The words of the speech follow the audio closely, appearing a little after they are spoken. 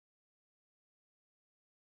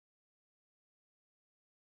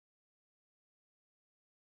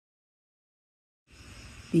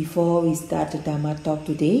Before we start the Dhamma talk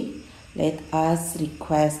today, let us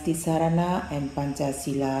request Tisarana and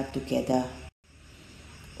Pancasila together.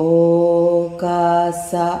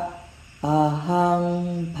 Okasa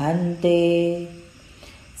ahang bhante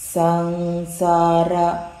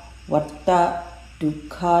sangsara vatta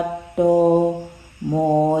dukkhato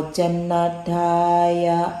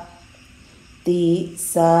mojanadhaya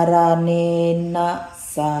tisaranena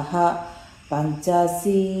saha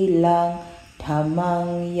pancasilang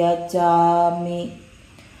dhammang yajami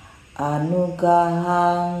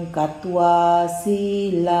anugahang katwa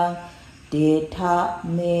silang detha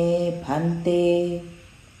me bhante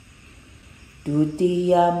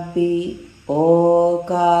dutiyampi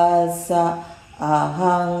okasa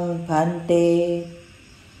ahang bhante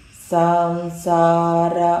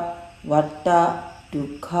samsara vatta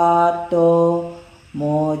dukkhato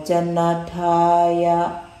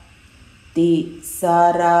mojanadhaya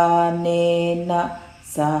tisaranena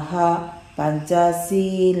saha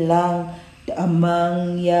pancasilang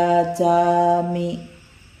dhammang yajami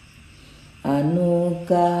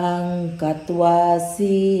anugahang katwa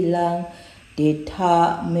silang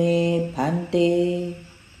detha me bhante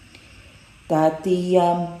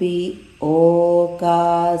tatiyampi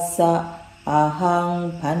okasa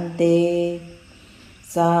ahang bhante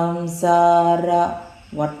samsara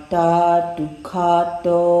vatta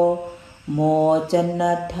dukkhato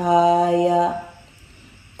mojanadhaya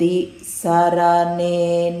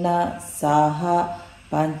tisaranena saha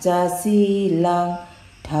pancasilang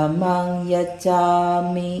dhammang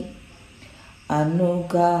yajami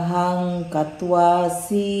anugahang katwa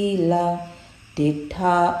silang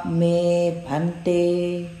detha me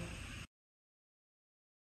bhante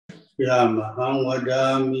Yamahang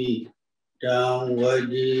vadami dang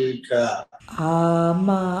vadita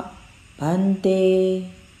ama bhante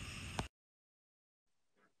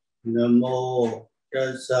namo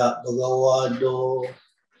tassa bhagavato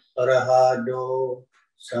arahato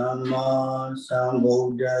sama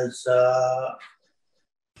sambuddhassa.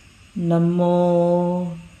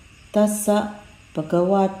 Namo tassa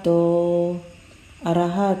bhagavato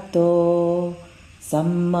arahato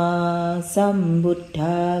sama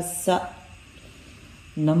sambuddhassa.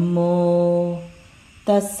 Namo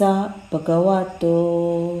tassa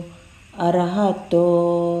bhagavato arahato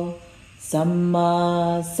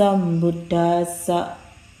sama sambuddhassa.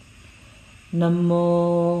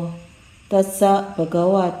 Namo tassa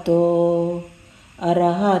bhagavato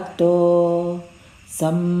arahato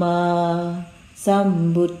sama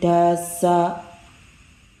sambuddhassa.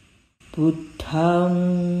 Buddhang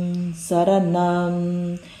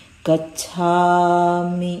saranam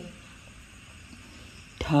gacchami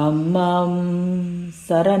dhammam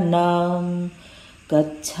saranam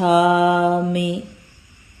gacchami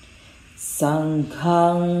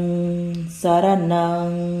sanghang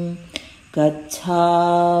saranam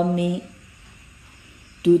gacchami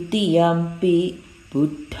dutiyampi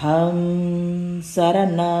buddham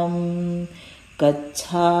saranam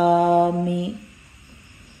gacchami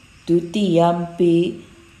dutiyampi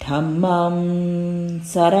dhammam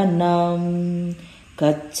saranam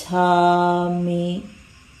gacchami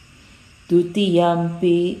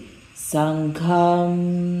dutiyampi sangham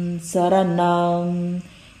saranam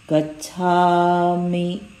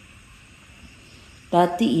gacchami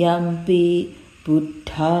tatiyampi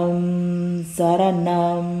buddham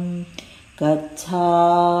saranam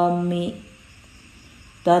gacchami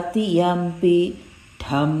tatiyampi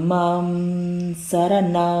dhammam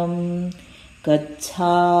saranam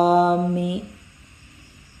gacchami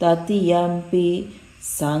tatiyampi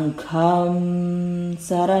sangham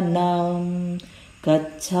saranam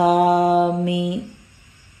gacchami.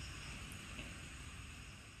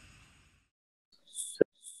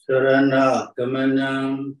 Sarana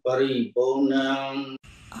gamanam paribonam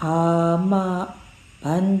ama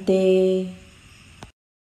bhante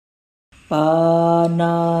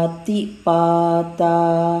panati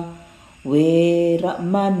pata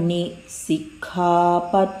veramani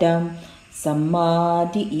sikkhapadam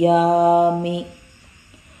samadhiyami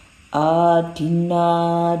adinadana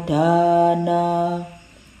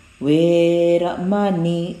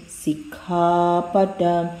veramani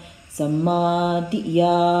sikkhapadam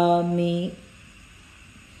samadhiyami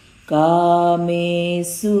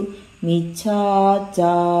kamesu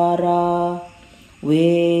miccacara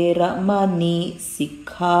veramani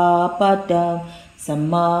sikkhapadam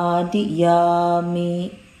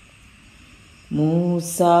samadhiyami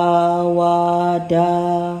musawada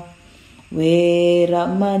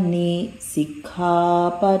veramani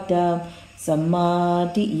sikkhapadam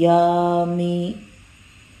samadhiyami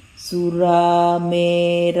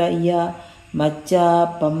surameraya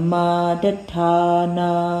Macca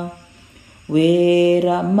Pamadatthana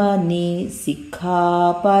Veramani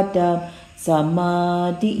Sikkhapadam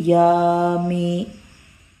Samādhiyami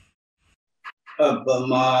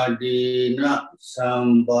Appamadina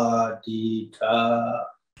Sambadhita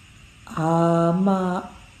Ama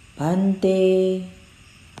Bhante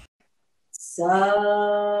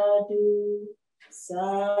Sadhu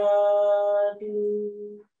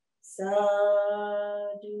Sadhu Sadhu.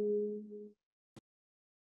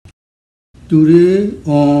 Today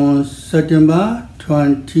on September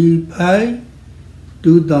 25,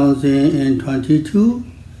 2022,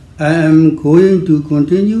 I am going to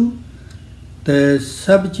continue the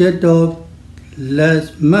subject of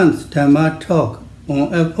last month's Dhamma talk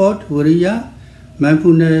on effort, Vïriya,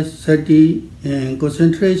 mindfulness, Sati, and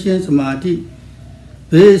concentration, Samādhi,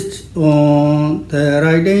 based on the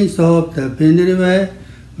writings of the Venerable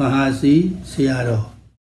Mahasi Sayadaw.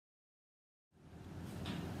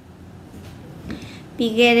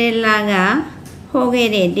 Pigerelaga,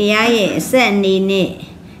 Hogere, Diaye, Sani,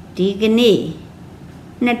 Digni,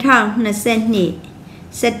 Natal, Naseni,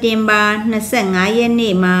 September,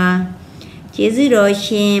 Nasangayani ma,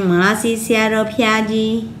 Jeziroshin, Mahasi Sayadaw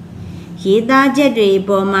Piaji, Hida Jedri,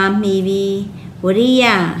 Boma Mivi,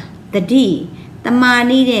 Vïriya, the D, the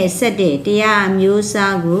Mani Sade, Dia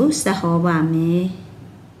Musagu, Sahoba me.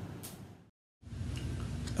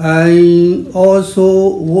 I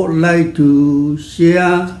also would like to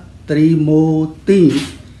share 3 more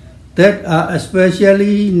things that are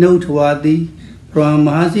especially noteworthy from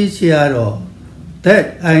Mahasi Sayadaw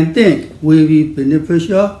that I think will be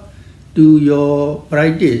beneficial to your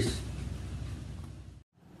practice.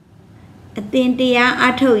 Atintia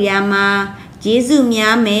Atoyama, Jesu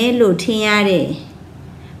Miame, Lutiare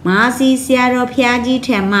Mahasi Sayadaw Piaji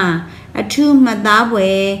Tema, a two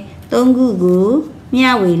Madabwe, Tongugu.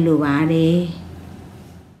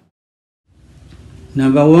 Number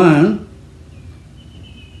 1,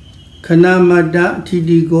 Khanamada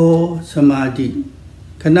Tidigo Samādhi.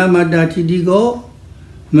 Khanamada Tidigo,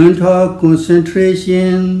 mental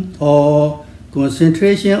concentration or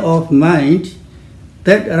concentration of mind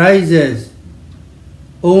that rises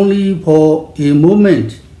only for a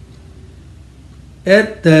moment.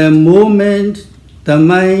 At the moment the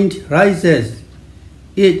mind rises,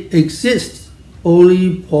 it exists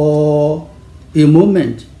only for a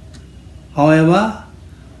moment. However,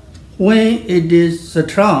 when it is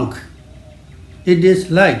strong, it is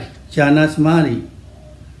like jhana samadhi.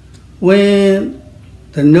 When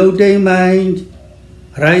the no-day mind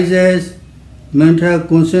rises, mental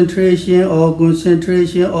concentration or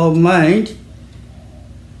concentration of mind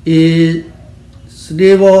is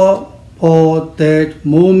stable for that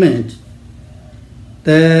moment.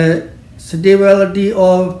 The stability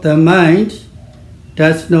of the mind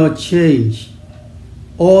does not change.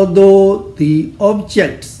 Although the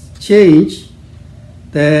objects change,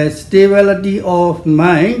 the stability of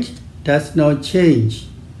mind does not change.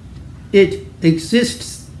 It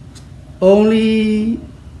exists only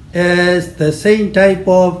as the same type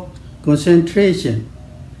of concentration.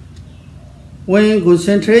 When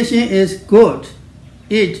concentration is good,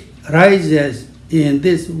 it rises in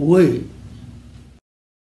this way.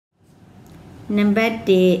 Number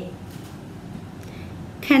 8.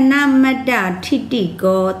 Khanamada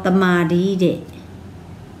Titigo Tamadhi.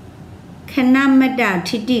 Khanamada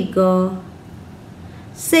Titigo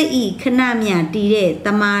Sei Khanamya Tide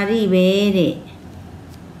Tamari Vede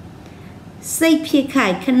Sei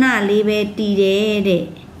Pikai Khanali Tide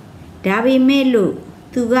Dabi Melu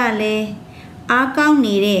Tugale Akau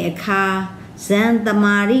Nide a car Zan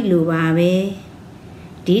Tamari Lubabe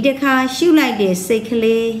Didaka shoe like this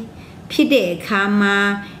Sekale Pide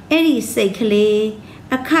Kama Eri Sekale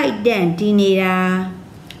a kite dan dinera,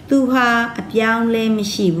 Tuha a piang le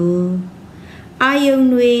mishibu.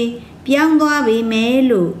 Ayonwe, piangwa be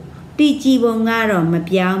melu, Tiji bongaro ma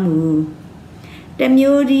piamu. The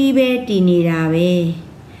mudi be dinera be.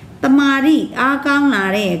 The mari akang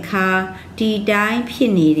lare ka, di dine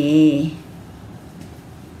pinide.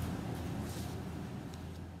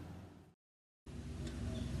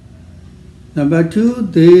 Number 2,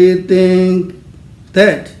 they think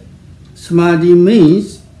that Samādhi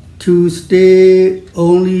means to stay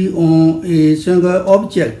only on a single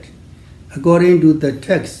object. According to the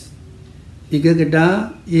text,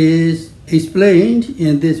 Ekagata is explained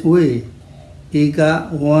in this way.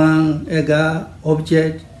 Eka, one, eka,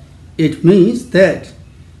 object. It means that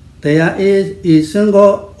there is a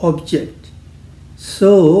single object.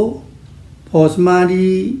 So, for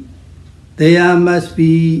Samādhi, there must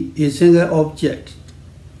be a single object.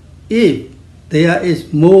 If there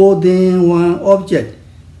is more than one object,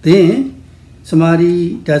 then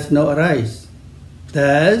Samadhi does not arise.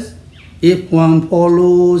 Thus, if one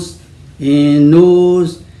follows and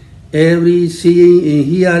knows every seeing and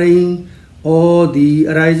hearing all the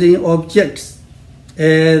arising objects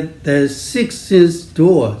at the six sense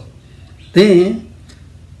doors, then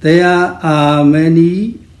there are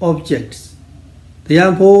many objects.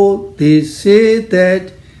 Therefore, they say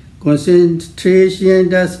that concentration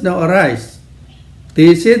does not arise.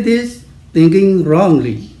 They say this thinking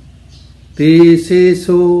wrongly. They say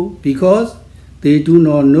so because they do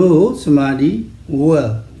not know Samadhi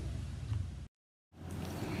well.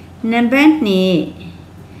 Number 2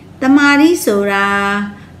 Tamari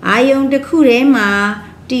Sora Ayong de Kurema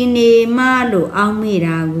Tine Malu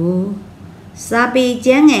Aumirago Sabi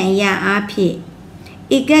Jangan Ya Api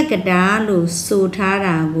Ika Gadalu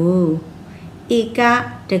Sutarago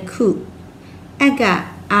Ika de Ku Aga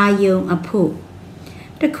Ayong Apo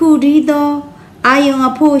The Kudido Ayong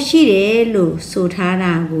Apo Shire Lu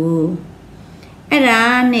Sutarago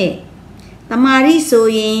Erane Tamari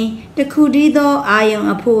Soyin the Kudido Ayong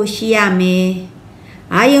Apo Shiame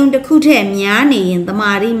Ayong the Kute Miani in the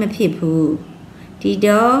Marima Pipu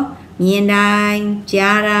Dido Miendai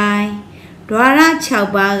Jarai Dwara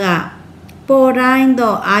Chaubaga Borain do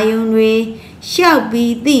Ayong Re shall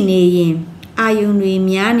be Dinayin Ayong Re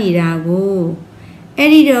Miani Rago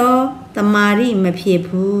Edido the Marima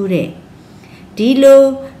Pipu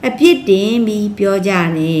Dilo a bit dimmy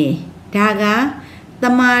Biojane Daga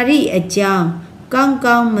Tamari a jam, Gong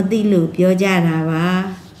Madilu,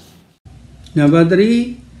 Biojarava. Number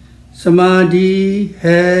 3, Samadhi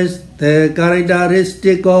has the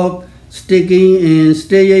characteristic of sticking and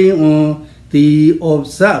staying on the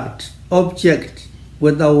observed object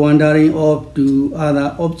without wandering off to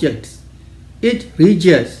other objects. It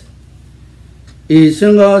reaches a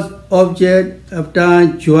single object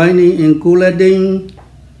after joining and collating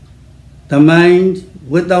the mind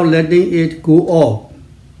without letting it go off.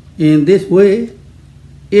 In this way,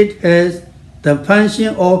 it has the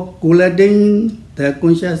function of collating the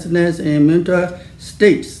consciousness and mental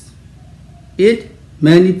states. It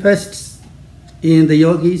manifests in the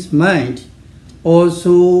yogi's mind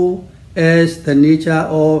also as the nature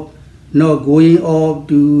of not going off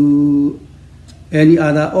to any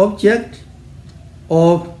other object,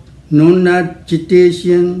 of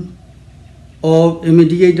non-agitation, of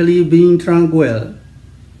immediately being tranquil.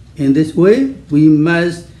 In this way, we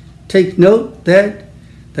must take note that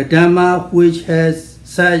the Dhamma which has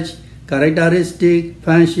such characteristic,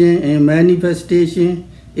 function and manifestation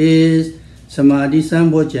is Samadhi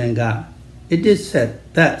Sambhojjhanga. It is said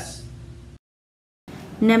thus.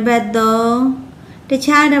 Number 3 The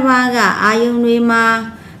Chadavaga Ayong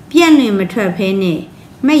Rima Pianui Matrapene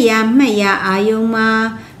Maya Ayong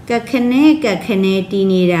Ma Kakane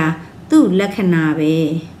Tinira Tu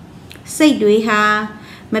Lakanabe Saidwiha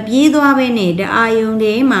Mabidwabene the Ayong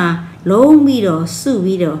de Ma Long Bido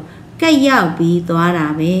Subido Kayao Bi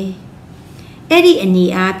Dwarabe Eddie and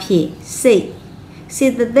the Api say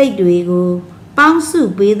the day duego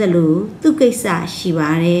Bangsu be the Lu Tukesa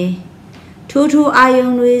Shivare Toto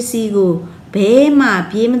Ayong Resigo Bema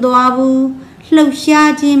Pimdwabu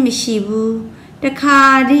Loksha Jim Shibu the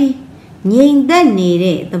Kadi Ning the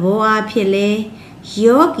Nere the Boa Pile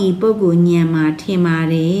Yogi Bogu Nyama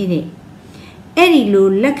Timare Eddie Lu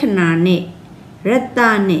Lakanane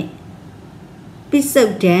Ratane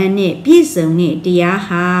Pisodane Pisone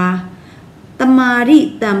Diaha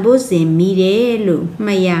Tamari Tambose Mirelu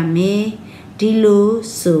Mayame Dilu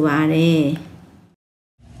Suvare.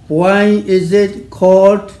 Why is it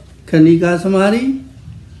called Khanika Samadhi?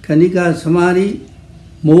 Khanika Samadhi,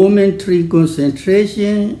 momentary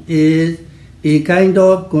concentration, is a kind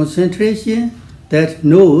of concentration that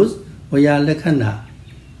knows Vaya.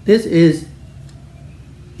 This is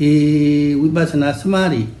a Vipassana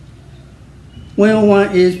Samadhi. When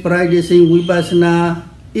one is practicing Vipassana,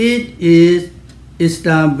 it is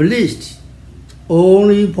established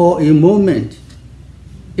only for a moment.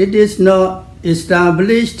 It is not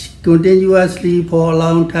established continuously for a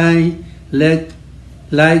long time like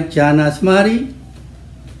Jhana Samadhi.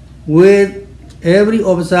 With every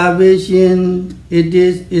observation, it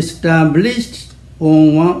is established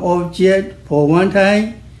on one object for one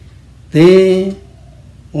time, then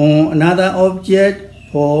on another object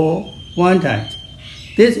for one time.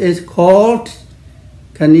 This is called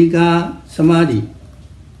Khanika Samadhi.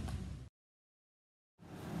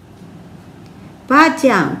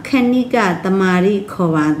 Bajang Khanika Tamari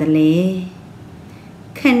Kovadale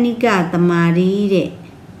Khanika Tamari de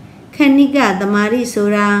Khanika Tamari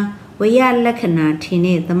Sura Vaya Lakana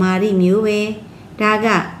Tine Tamari Muwe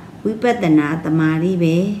Daga Vipadana Tamari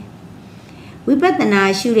be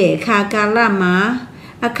Vipatana shure kakalama,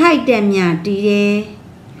 a kite demia dide,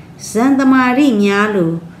 Zantamari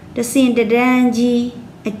nyalu, the Saint Danji,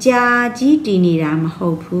 a jaji diniram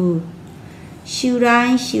hopu.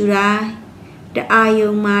 Shurai, the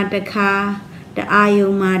ayoma the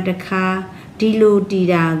car, dilo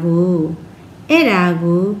didago,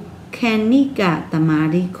 erago, kanika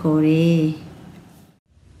tamari kore.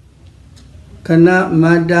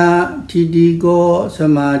 Kanamada Tidigo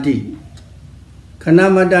Samādhi.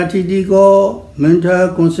 Kanamada Tidigo,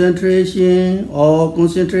 mental concentration or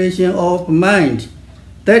concentration of mind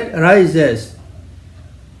that rises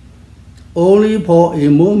only for a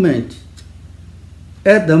moment.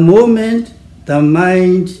 At the moment the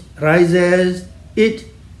mind rises, it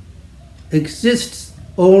exists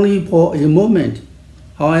only for a moment.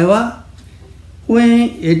 However,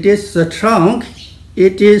 when it is strong,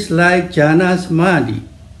 it is like jhana samadhi.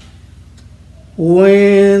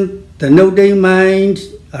 When the nodding mind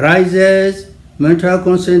arises, mental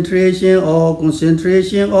concentration or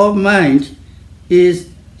concentration of mind is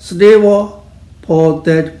stable for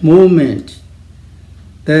that moment.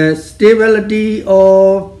 The stability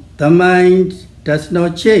of the mind does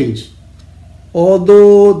not change.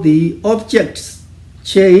 Although the objects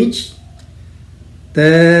change,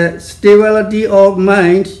 the stability of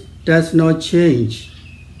mind does not change.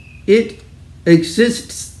 It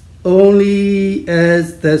exists only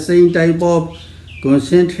as the same type of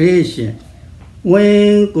concentration.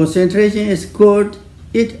 When concentration is good,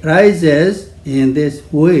 it rises in this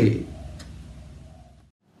way.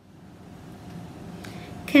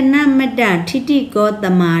 Kanamada titiko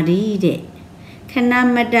tamari de.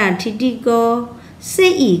 Kanamada titiko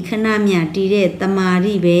sei kanamya dire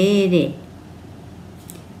tamari be de.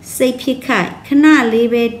 Sei pikai kana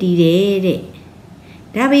lebe dire de.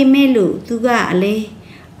 Dabi melu tuga ale.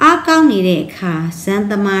 Akang ni de ka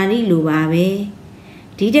santamari lu ba be.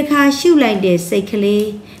 Dida ka shu like de sei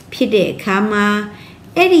kle. Pide kama.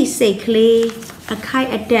 Eri sei kle. Akai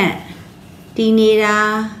adan.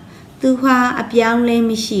 Dinera. Tuha a piang le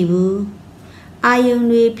mishibu. Ayung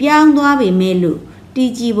lui piang doa be melu.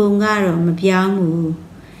 Tiji bongaro ma piang mu.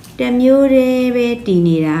 Demure be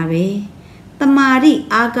dinera be. Tamari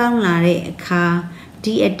akang la re ka.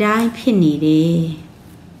 Di adai pini de.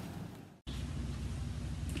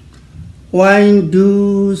 Why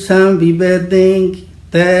do some people think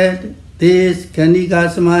that this Kanika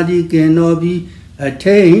Samadhi cannot be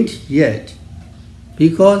attained yet?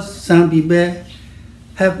 Because some people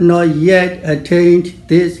have not yet attained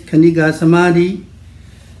this Kanika Samadhi.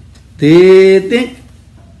 They think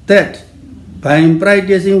that by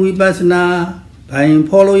practicing Vipassana, by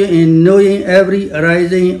following and knowing every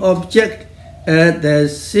arising object at the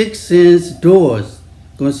six sense doors,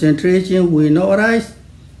 concentration will not arise.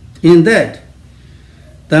 In that,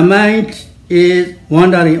 the mind is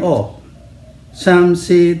wandering off. Some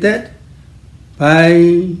say that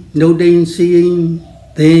by noting seeing,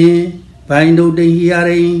 then by noting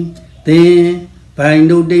hearing, then by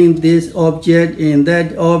noting this object and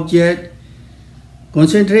that object,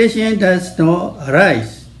 concentration does not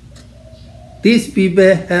arise. These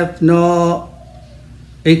people have not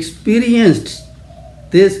experienced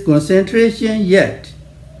this concentration yet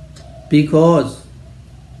because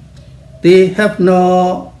they have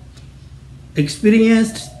not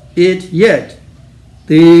experienced it yet.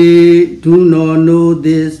 They do not know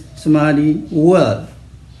this Samadhi well.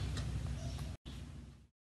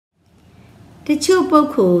 The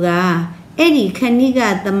Chupokuga, Eddie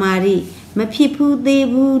Kaniga the Mari, Mapipu de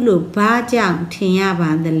Bulu, Bajang, Tia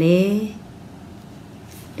Bandale.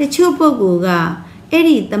 The Chupokuga,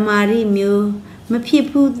 Eddie the Mari Mu,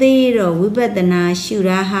 Mapipu de Ro, Wibadana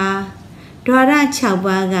Shuraha, Dora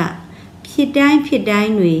Chaubaga. Pidai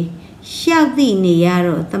nui, shout thee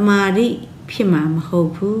nearo, tamari, pimam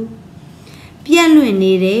hopu. Piano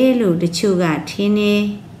nere lo the chuga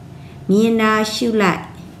tine, Miena shulai,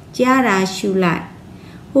 Jara shulai,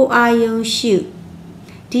 who iron shoot.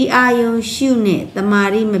 The iron shune, the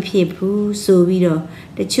mari mapipu, so vido,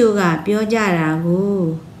 the chuga, piojara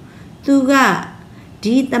go. Tuga,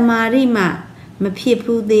 di the marima,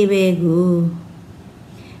 mapipu de bego.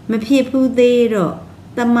 Mapipu de ro.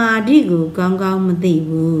 Samādhi ko gang mati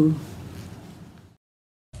bu.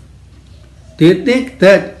 They think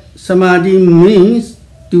that Samadhi means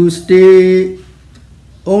to stay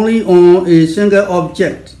only on a single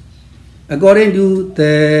object. According to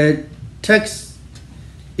the text,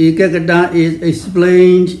 Ekagata is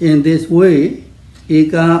explained in this way: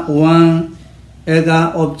 Eka one,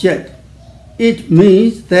 Eka object. It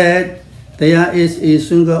means that there is a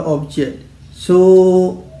single object.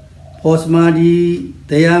 So for Samadhi,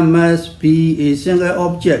 there must be a single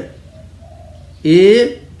object.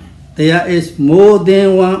 If there is more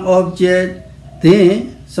than one object,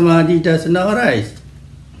 then Samadhi does not arise.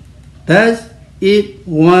 Thus, if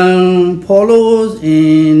one follows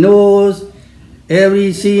and knows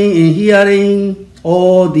every seeing and hearing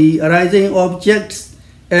all the arising objects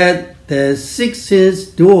at the six sense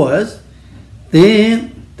doors,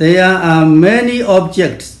 then there are many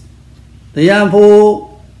objects.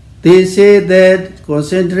 Therefore, they say that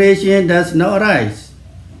concentration does not arise.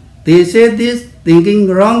 They say this thinking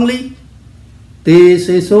wrongly. They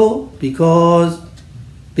say so because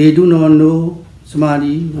they do not know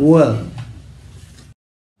Samadhi well.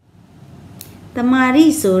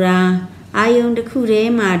 Tamari sora ayong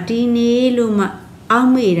dekure mati ne luma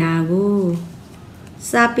aumerago.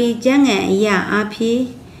 Sapi jangan ya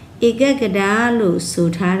api ega gada lu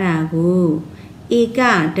sutarago.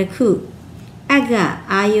 Ega deku aga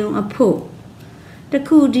ayong apo.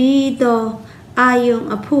 Deku di do ayong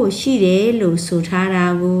apo shire lu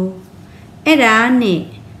sutarago. Era ne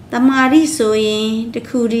tamari soyin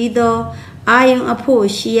deku di do ayong apo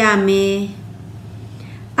shiyame.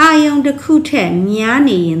 Ayong deku te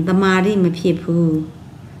miani in tamari mapipu.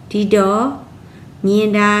 Dido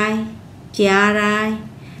nyendai jarai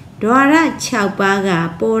dwara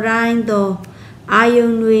chaupaga porain do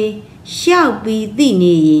ayong nui shall be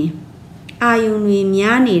dini ayong nui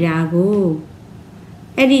miani rago.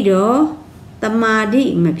 Edido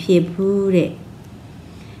tamadi mapipu re.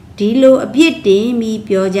 Dilo abiete mi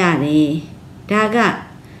piojare. Daga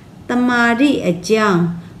tamadi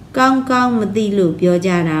ajang kang kang madilu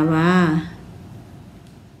piojara ba.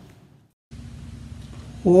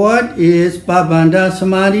 What is Pabandha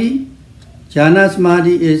Samadhi? Jhana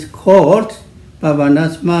Samadhi is called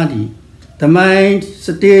Pabandha Samadhi. The mind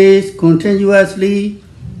stays continuously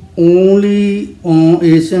only on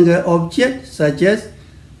a single object, such as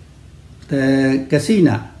the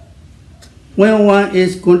kasina. When one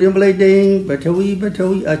is contemplating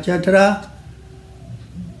Bhatavi, etc.,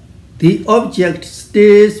 the object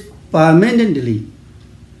stays permanently.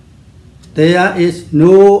 There is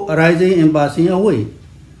no arising and passing away.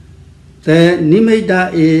 The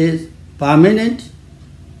nimitta is permanent.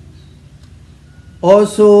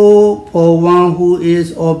 Also, for one who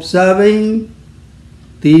is observing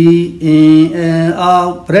the in and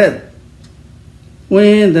out breath,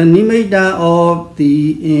 when the nimitta of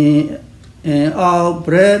the in and out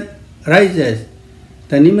breath rises,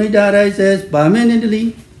 the nimitta rises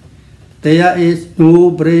permanently. There is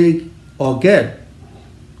no break or gap.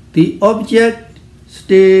 The object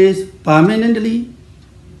stays permanently.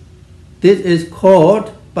 This is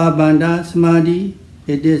called Pabandha Samadhi.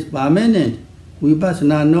 It is permanent.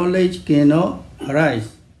 Vipassana knowledge cannot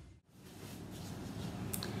arise.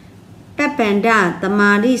 Pabandha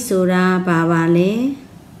Samadhi sura babale.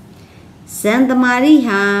 San Samadhi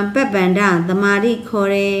ha Pabandha Samadhi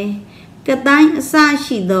kore. Katain asa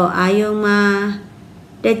shido ayoma.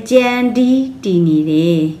 Dajandi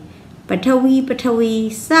dinire.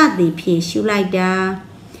 Patawi sati pie shulaida.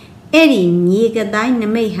 Eri nyekatain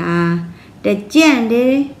nameha.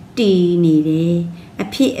 Dajande dinire.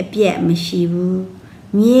 Apiat mashibu.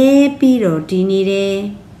 Nye piro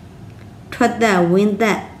dinire. Twada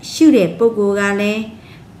winda. Shure pogo gale.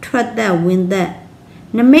 Twada winda.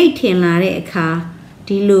 Namaitin lare aka.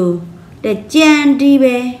 Dilu. Dajandi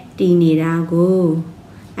be dinirago.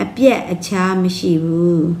 Apiat acha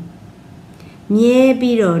mashibu. Nye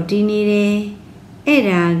biro dinire.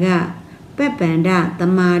 Eraga. Pabandha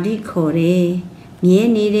Samadhi kore. Nye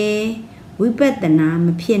nire. Vipassana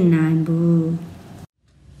mapinnaimbu.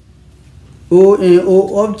 Old and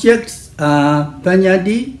old objects are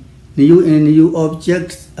Panyati. New and new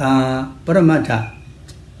objects are Paramattha.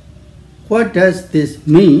 What does this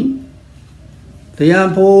mean?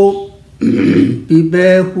 Therefore,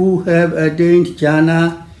 people who have attained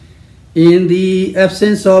jhana in the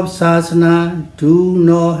absence of sasana do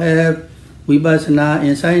not have vipassana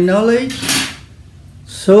insight knowledge,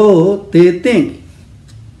 so they think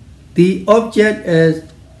the object is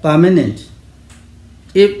permanent.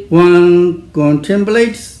 If one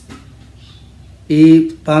contemplates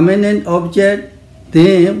a permanent object,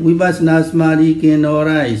 then vipassana samadhi can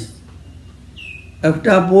arise.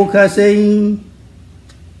 After focusing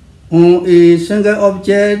on a single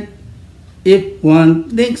object, if one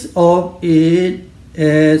thinks of it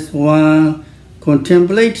as one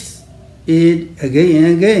contemplates it again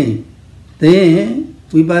and again, then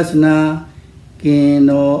vipassana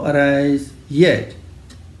cannot arise yet.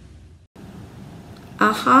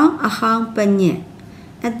 Ahang panya.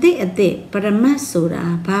 Ade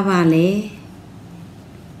paramasura babale.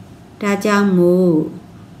 Dajang mo.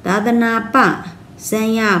 Dadana pa.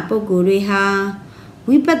 Sanya poguri ha.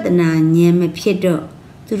 Vipatana Nyam Piedo,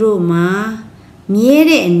 Droma,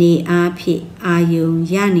 Miere Ni Api, Ayung,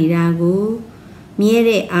 Yanirago,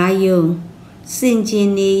 Miere Ayung,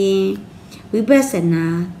 Sinjini,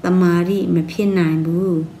 Vipasana, Tamari,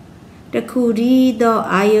 Mapinaibu. The Kudi do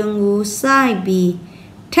Ayungu, Saibi,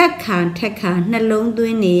 Taka, Nalong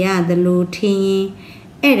Dunia, the low tin,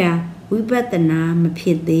 Era, Vipatana,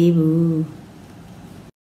 Mapidebu.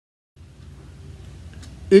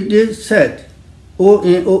 It is said,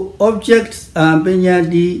 objects are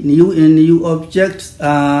Penyadi, new and new objects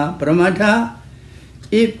are Pramata.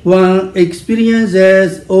 If one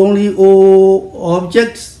experiences only all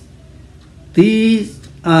objects, these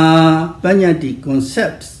are Penyadi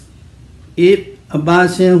concepts. If a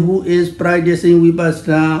person who is practicing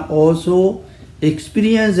Vipassana also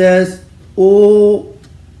experiences all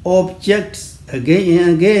objects again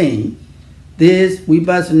and again, this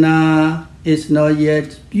Vipassana is not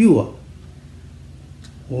yet pure.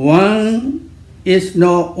 One is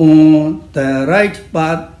not on the right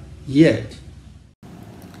path yet.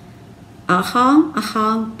 Ahang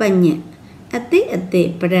Panya,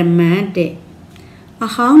 Ate Paramade.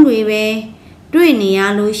 Ahang Rive,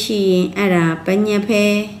 Dunia Lushi, Era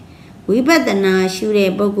Panyape, Vipatana Shure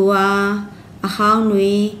Bogua, Ahang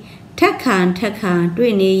Nui, Taka,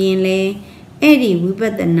 Duini Yinle, Eddie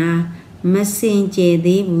Vipatana, Messenger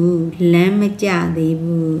Debu, Lamaja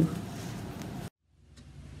Debu.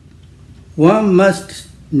 One must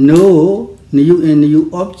know new and new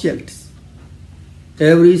objects.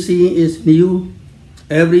 Every seeing is new,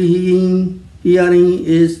 every hearing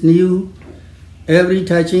is new, every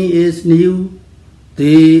touching is new.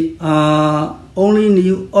 They are only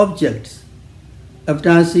new objects.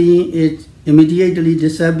 After seeing it, immediately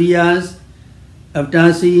disappears.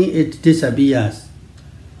 After seeing it, disappears.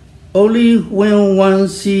 Only when one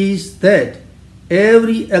sees that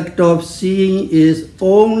every act of seeing is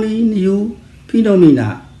only new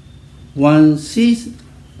phenomena, one sees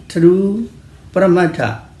through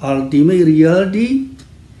Paramata, ultimate reality.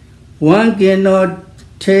 One cannot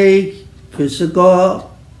take physical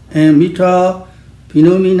and mental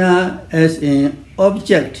phenomena as an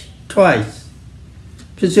object twice.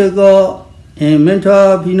 Physical and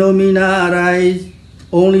mental phenomena arise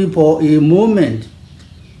only for a moment,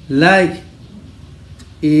 like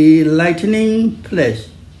a lightning flash.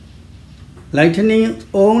 Lightning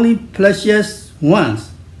only flashes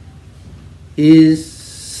once. A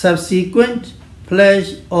subsequent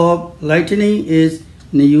flash of lightning is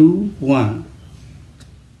new one.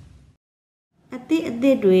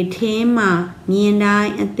 Ate Tema,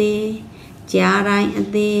 Miendai Ate, Jarai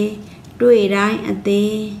Ate, Duerai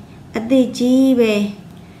Ate Jibe,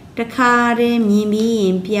 Takare, Mimi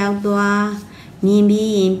in Piaudua,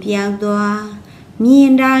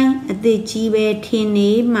 Miendai Ate Jibe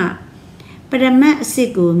Tinema, Parama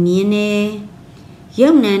Sigu Miene,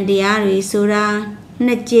 Yonan Diari Sura,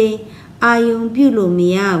 Naje, Ayung Bulo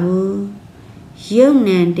Miabu,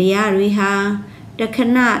 Yonan Diari Ha, the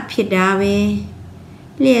Kana Pidave,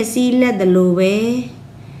 Lesi let the lowe,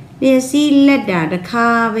 Lesi let the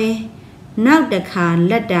cave, now the car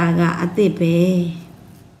let daga at the bay.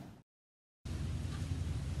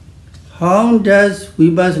 How does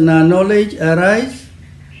Vipassana knowledge arise?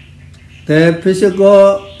 The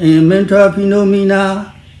physical and mental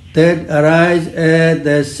phenomena that arise at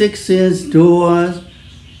the six sense doors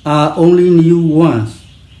are only new ones.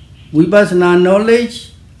 Vipassana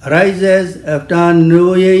knowledge arises after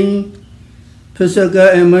knowing physical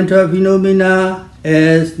and mental phenomena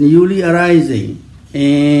as newly arising,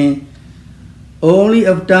 and only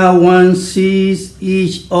after one sees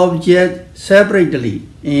each object separately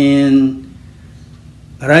and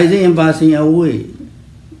arising and passing away.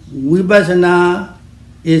 Vipassana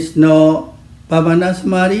is not Pavana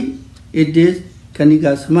Samādhi, it is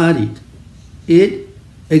Kanika Samādhi. It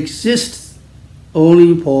exists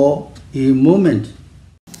only for a moment.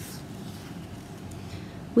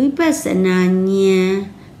 Vipassana Nya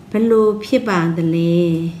Palo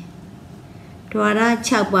Pibadale Dwara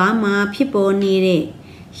Chabama Pipo Nere,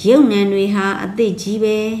 Yonan Riha at the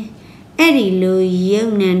Jibe, Eddie Lo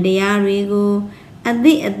Yonan de Arigo, at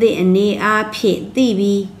the Ane A Pit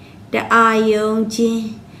Dibi, the Ayong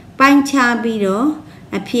Ji, Pancha Bido,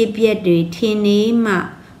 a Pipiadri Tine Ma,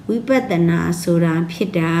 Vipassana Sura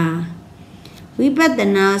Pida.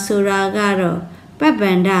 Vipassana Sura Garo,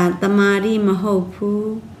 Babanda, Tamari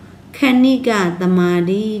Mahopu, Kaniga,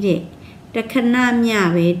 Tamari, the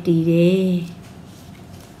Kanamya Vedi.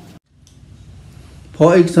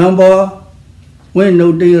 For example, when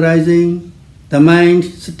noting rising, the mind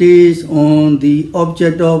stays on the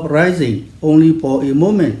object of rising only for a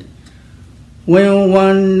moment. When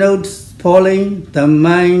one notes falling, the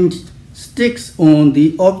mind sticks on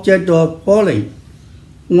the object of falling.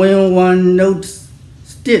 When one notes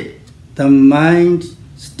stiff, the mind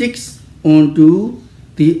sticks onto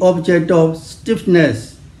the object of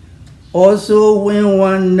stiffness. Also, when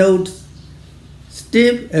one notes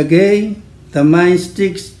stiff again, the mind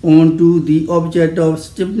sticks onto the object of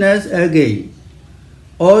stiffness again.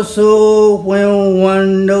 Also, when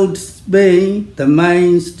one notes pain, the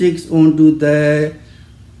mind sticks onto the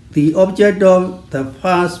object of the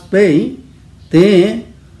first pain.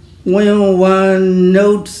 Then, when one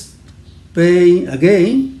notes pain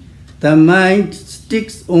again, the mind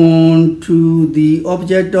sticks onto the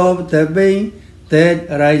object of the pain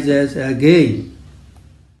that arises again.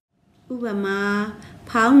 ဥပမာ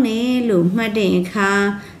ဖောင်းနေလို့မှတ်တဲ့အခါ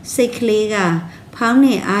စိတ်ကလေးကဖောင်း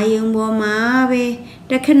တဲ့အာယုံပေါ်မှာပဲ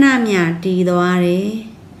တခဏမျှတည်သွားတယ်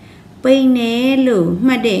။ပိန်နေလို့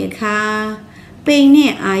မှတ်တဲ့အခါပိန်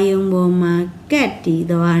တဲ့အာယုံပေါ်မှာကက်တည်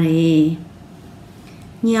သွားတယ်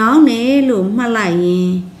။ညောင်းနေလို့မှတ်လိုက်ရ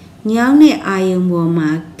င်ညောင်းတဲ့အာယုံပေါ်မှာ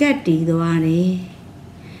ကက်တည်သွားတယ်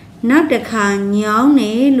။နောက်တစ်ခါညောင်း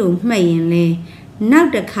နေလို့မှတ်ရင်လေနောက်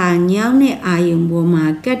တစ်ခါညောင်းတဲ့အာယုံပေါ်မှာ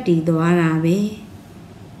ကက်တည်သွားတာပဲ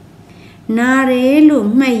နာရဲလို့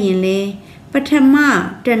မှတ်ရင်လေပထမ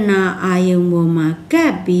တဏအာယုံပေါ်မှာက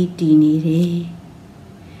ပ်ပြီးတည်နေတယ်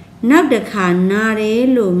နောက်တစ်ခါနာရဲ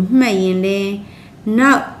လို့မှတ်ရင်လေ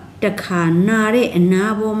နောက်တစ်ခါနာတဲ့အနာ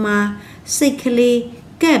ပေါ်မှာစိတ်ကလေး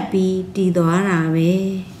ကပ်ပြီးတည်သွားတာပဲ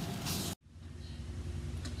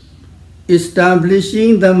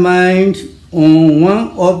Establishing the mind on one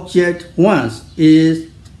object once is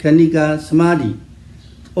Khanika Samādhi.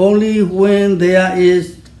 Only when there is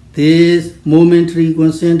this momentary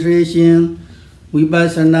concentration,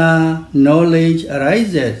 vipassana knowledge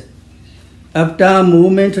arises. After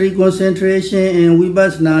momentary concentration and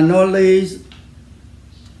vipassana knowledge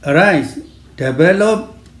arise,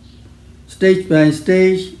 develop stage by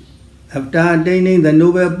stage. After attaining the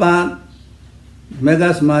noble path,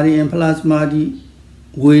 Mega Samādhi and Phala Samādhi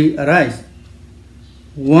will arise.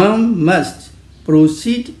 One must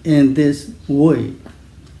proceed in this way.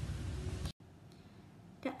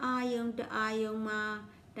 တအာယုံမှာ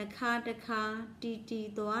တစ်ခါတီ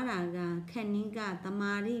သွားတာကခဏိကသ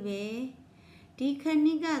မာဓိပဲဒီခ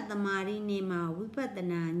ဏိကသမာဓိနဲ့မှာဝိပဿ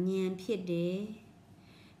နာဉာဏ်ဖြစ်တယ်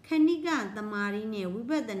ခဏိကသမာဓိနဲ့ဝိ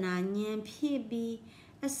ပဿနာဉာဏ်ဖြစ်ပြီး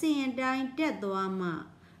အစဉ်အတိုင်းတက်သွားမှ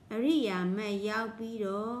အရိယာမတ်ရောက်ပြီး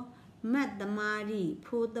တော့မတ်သမာဓိ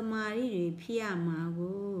ဖိုသမာဓိတွေဖြစ်ရမှာ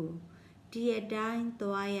ကိုဒီအတိုင်း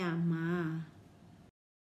သွားရမှာ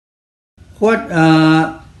What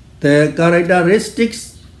are the characteristics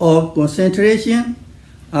of concentration?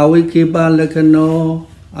 Avikipa lakhano,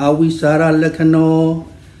 avisara lakhano,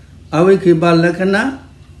 avikipa lakhana.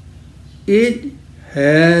 It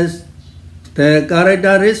has the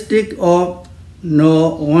characteristic of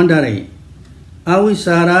no wandering.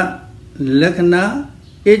 Avisara lakhana.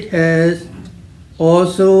 It has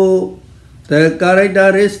also the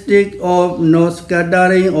characteristic of no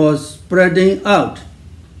scattering or spreading out.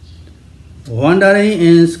 Wandering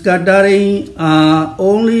and scattering are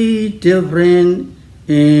only different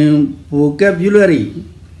in vocabulary.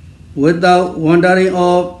 Without wandering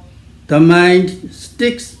off, the mind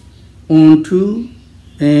sticks onto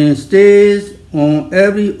and stays on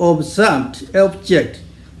every observed object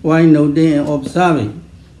while noting and observing.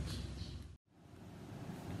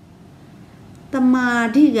 သမာ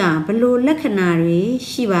ဓိကဘယ်လိုလက္ခဏာတွေ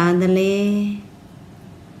ရှိပါသလဲ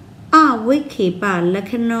အဝိခေပလက္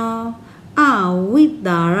ခဏာအဝိ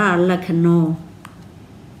တာရလက္ခဏာ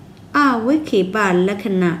အဝိခေပလက္ခ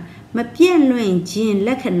ဏာမပြည့်လွင့်ခြင်းလ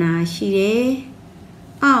က္ခဏာရှိတယ်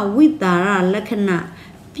အဝိတာရလက္ခဏာ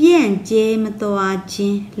ပြန့်ကျဲမသွားခြ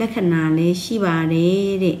င်းလက္ခဏာလည်းရှိပါတ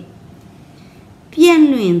ယ်တဲ့ပြန့်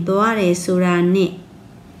လွင့်သွားတယ်ဆိုတာနဲ့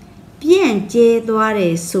ပြန့်ကျဲသွားတ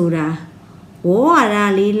ယ်ဆိုတာဝေါ်ရ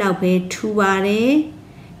လေးလောက်ပဲထူပါတယ်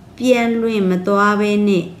ပြန်လွင့်မသွားပဲ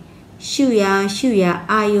နဲ့ရှုရ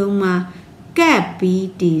အာယုံမှာကပ်ပြီး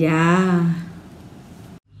တည်တာ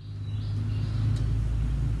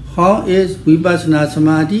How is vipassana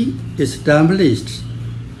samadhi established?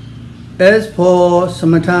 As for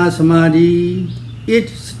samatha samadhi, it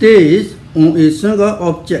stays on a single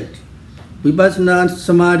object. Vipassana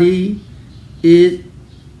samadhi is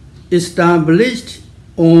established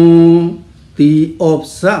on the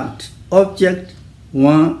observed object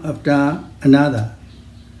one after another.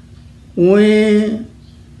 When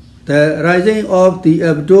the rising of the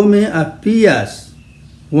abdomen appears,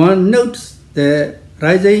 one notes the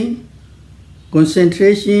rising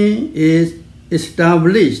concentration is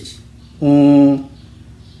established on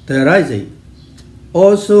the rising.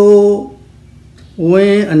 Also,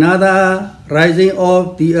 when another rising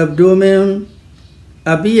of the abdomen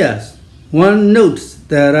appears, one notes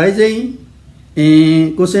the rising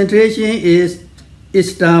and concentration is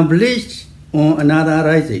established on another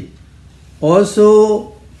rising.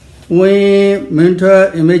 Also, when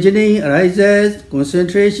mental imagining arises,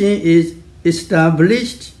 concentration is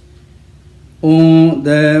established on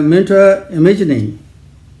the mental imagining.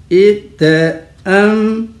 If the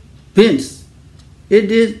arm bends,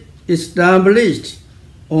 it is established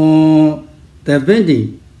on the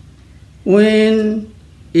bending. When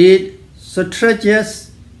it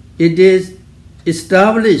stretches, it is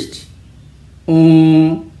established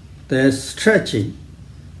on the stretching.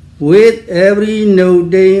 With every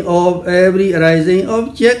noting of every arising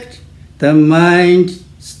object, the mind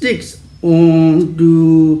sticks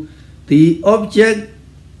onto the object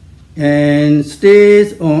and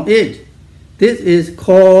stays on it. This is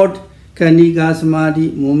called Khanika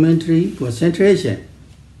Samādhi, momentary concentration.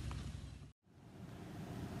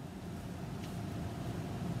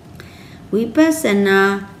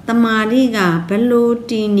 Vipassana Samādhi ga balo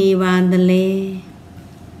tini vandale.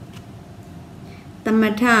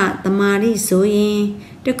 Tamatha Samādhi soyin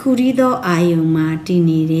takuri do ayoma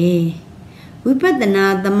tini re.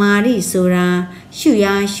 Vipassana Samādhi sora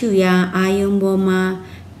shuya ayom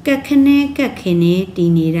kakhane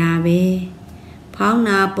tini rabe.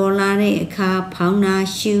 Pauna polare ka pauna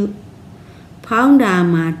shu. Pauna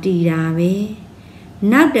ma tirabe.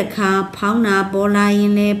 Now the car pauna bola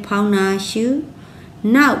in le pauna shu.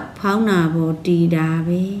 Now pauna bo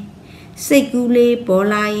tirabe. Segule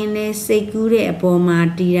bola in le segure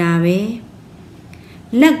boma tirabe.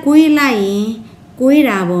 La guila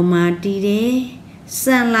guira boma tire.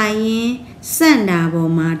 San layin sanda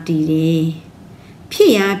boma tire.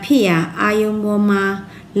 Pia ayom boma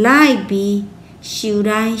lai bi.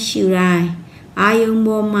 Shurai ayom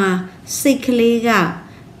boma siklega.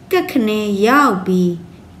 Kakhane yao bi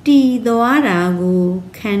ti doara go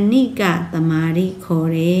Khanika Samādhi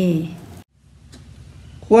khore.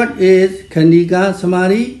 What is Khanika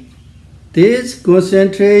Samādhi? This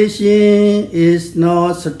concentration is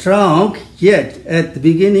not strong yet at the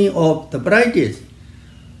beginning of the practice.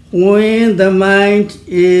 When the mind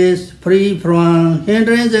is free from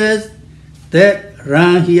hindrances that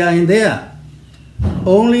run here and there.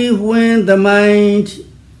 Only when the mind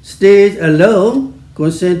stays alone,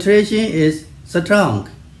 concentration is strong.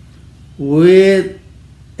 With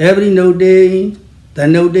every noting, the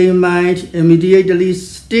noting mind immediately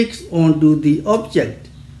sticks onto the object.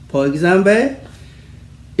 For example,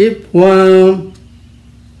 if one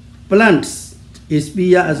plants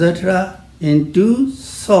Vïriya etc. into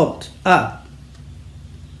soft earth,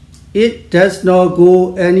 it does not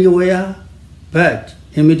go anywhere but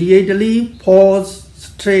immediately falls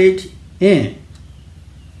straight in.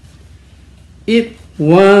 If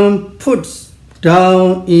one puts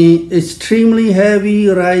down an extremely heavy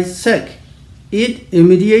rice sack, it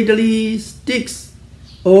immediately sticks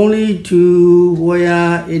only to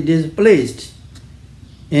where it is placed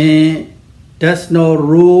and does not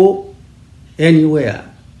roll anywhere.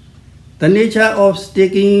 The nature of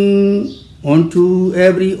sticking onto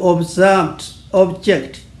every observed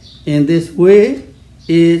object in this way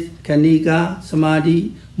is Khanika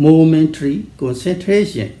Samādhi, momentary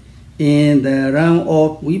concentration in the realm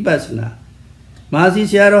of Vipassana.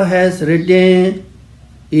 Sayadaw has written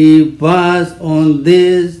a verse on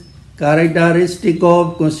this characteristic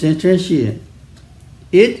of concentration.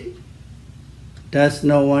 It does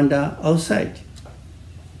not wander outside.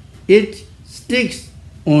 It sticks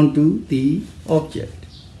onto the object.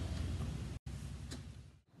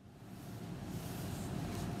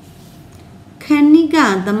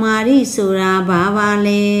 Khanika Samādhi sura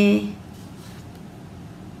bhavale.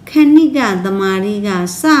 Khanika Samādhi ga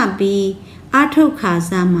sabi athukha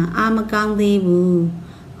sama amakang debu.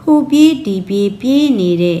 Ho pie di pie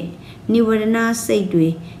nede nivarana sight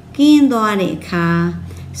dwe kin twa de akha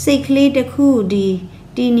sight kle takhu di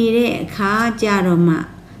nede akha ja ro ma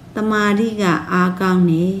Samādhi ga aakang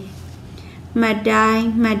ne. Mat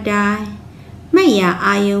dai MYR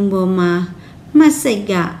ayong bo ma mat sight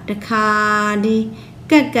ga takha di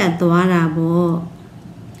kat twa ra bo.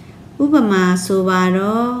 Upama so ba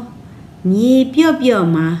ro mye pyo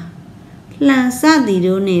ma lan Sati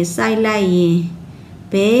do ne sai lai yin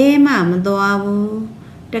be ma ma twa bu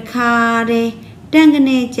takha de tan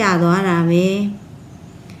kane ja twa ra be.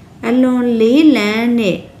 Alon le lan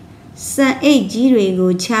ne san eight ji dwe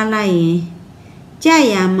ko cha lai yin ja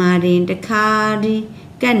ya ma din takha di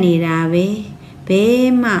kat ne ra be. Be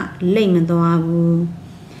ma lait ma twa bu.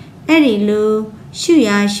 Edi lo shu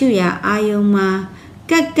ya ayong ma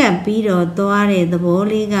ကပ်ကပ်ပြီးတော့သွားတဲ့သဘော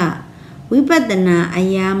လေးကဝိပဿနာအ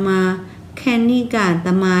ရာမှာခဏိကသ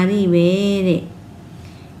မာဓိပဲတဲ့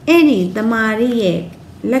အဲ့ဒီသမာဓိရဲ့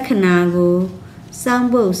လက္ခဏာကိုစောင့်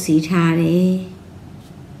ပုတ်စီထားတယ်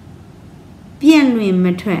ပြန့်လွင်မ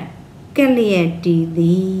ထွက်ကက်လျက်တည်သ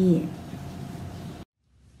ည်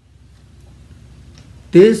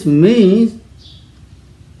This means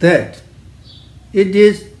that it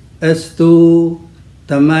is as though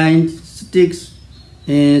the mind sticks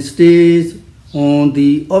and stays on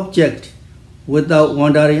the object without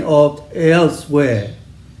wandering off elsewhere.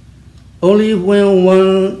 Only when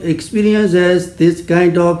one experiences this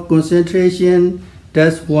kind of concentration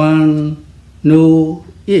does one know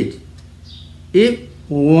it. If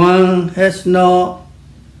one has not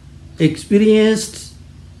experienced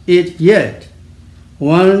it yet,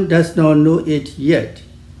 one does not know it yet.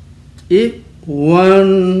 If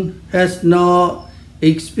one has not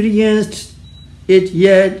experienced it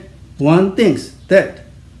yet, one thinks that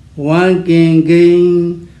one can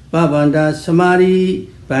gain Pabanda Samādhi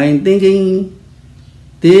by thinking.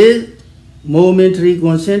 This momentary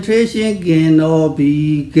concentration cannot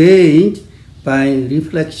be gained by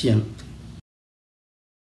reflection.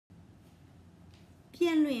 ပြ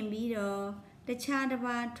န့်လွင်ပြီးတော့တခြားတစ်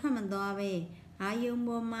ပါးထွက်မသွားပဲအာယုံ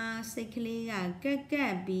ပေါ်မှာစိတ်ကလေးကကက်က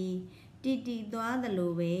က်ပြီးတီသွားသ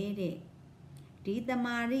လိုပဲတဲ့ဒီတ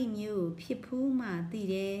မာရိမျိုးဖြစ်ဖူးမှသိ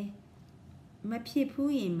တယ်မဖြစ်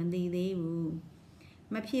ဖူးရင်မသိသေးဘူး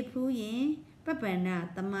မဖြစ်ဖူးရင်ပပန္န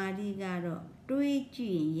တမာရိကတော့တွေးကြ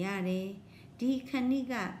ည့်ရင်ရတယ်ဒီခဏိ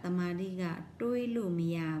ကတမာရိကတွေးလို့မ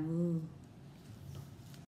ရဘူး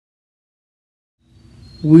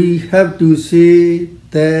We have to say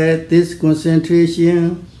that this concentration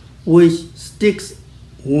which sticks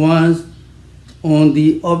once on the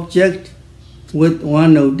object with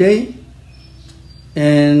one day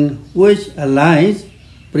and which aligns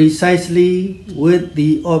precisely with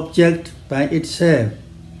the object by itself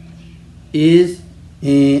is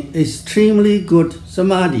an extremely good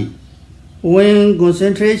samadhi. When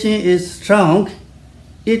concentration is strong,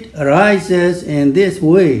 it arises in this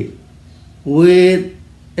way, with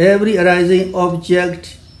every arising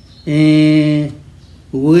object and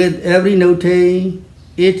with every noting,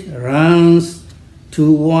 it runs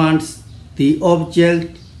towards the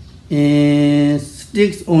object and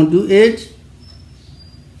sticks onto it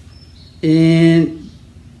and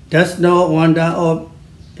does not wander off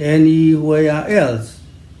anywhere else.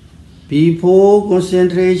 Before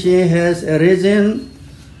concentration has arisen,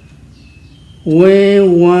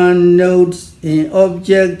 when one notes an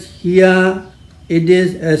object here, it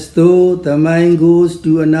is as though the mind goes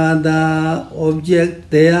to another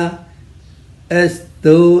object there, as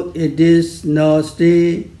though it is not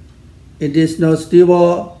stable.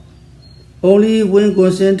 Only when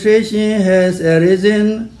concentration has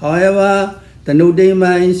arisen, however, the noting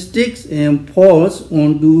mind sticks and falls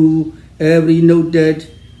onto every noted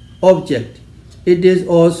object. It is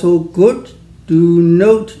also good to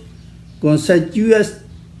note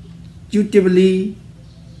consecutively.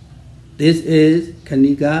 This is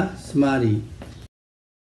Khanika Samādhi.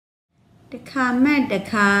 တခါမှတ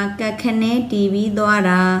ခါကခနဲတီးပြီးသွား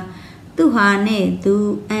တာသူဟာနဲ့သူ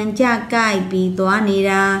အန်ကြကိုက်ပြီးသွားနေ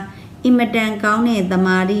တာအင်မတန်ကောင်းတဲ့တ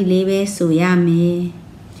မာရီလေးပဲဆိုရမယ်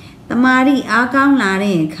တမာရီအားကောင်းလာ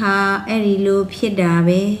တဲ့အခါအဲ့ဒီလိုဖြစ်တာ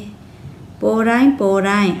ပဲပေါ်တို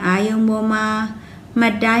င်းအာယုံပေါ်မှာမှ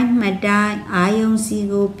တ်တိုင်းအာယုံစီ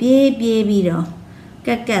ကိုပြေးပြီးတော့က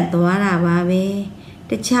က်သွားတာပါပဲ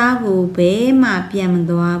တခြားကိုဘယ်မှပြန်မ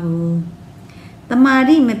သွားဘူးတမာ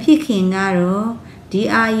ရီမဖြစ်ခင်ကတော့ဒီ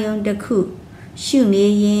အာယုံတစ်ခုရှုနေ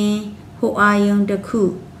ရင်ဟိုအာယုံတစ်ခု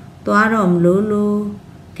သွားတော့မလို့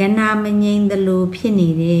ကနာမငြိမ်သလိုဖြစ်နေ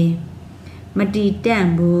တယ်မတီတန့်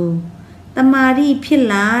ဘူးတမာရီဖြစ်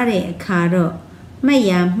လာတဲ့အခါတော့မှတ်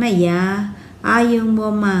ရအာယုံ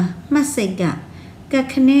ပေါ်မှာမှတ်စိတ်ကကက်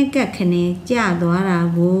ခနဲကျသွားတာ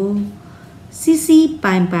ကိုစီ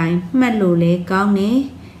ပိုင်မှတ်လို့လဲကောင်းတယ်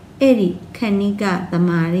အဲ့ဒီခဏိကတ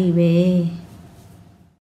မာရီပဲ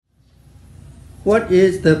What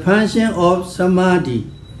is the function of Samādhi?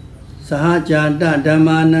 Sahajata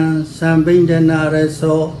Dhammana Sambindana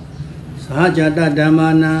Raso Sahajata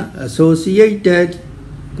Dhammana associated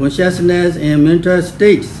consciousness and mental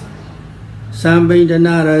states.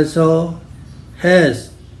 Sambindana Raso has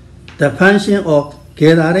the function of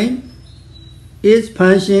gathering. Its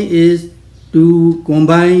function is to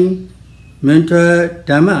combine mental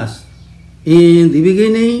dhammas. In the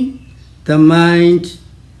beginning, the mind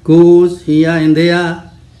goes here and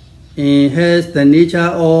there and has the nature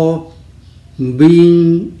of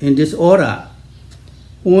being in disorder.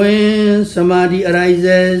 When samadhi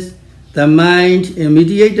arises, the mind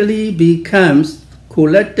immediately becomes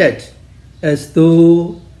collected as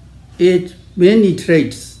though it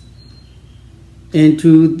penetrates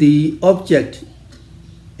into the object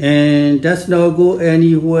and does not go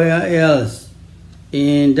anywhere else,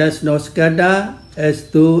 and does not scatter as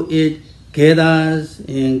though it gathers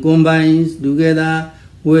and combines together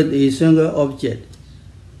with a single object.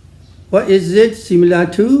 What is it similar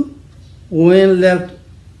to? When left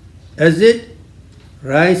as it,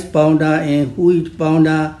 rice powder and wheat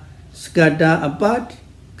powder scatter apart,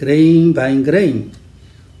 grain by grain.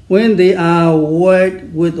 When they are wet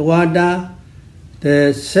with water,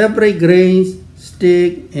 the separate grains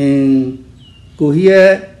stick and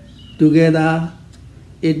cohere together.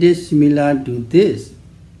 It is similar to this.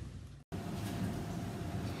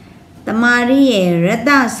 Tamari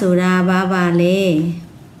Rata Sura Babale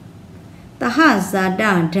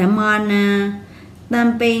Tahasada Dhamana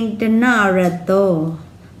Tamping Denarato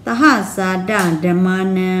Tahasada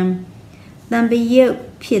Dhamana Tambiyu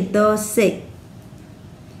Pito Sik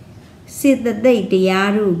Sit the day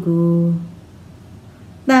Diarugu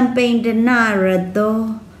Tamping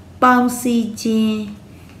Denarato Bouncy Jin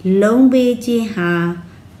Long Be Jiha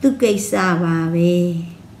Tuke Sababe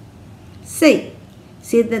Sik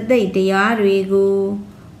Sit the day Diarugu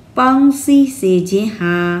Bouncy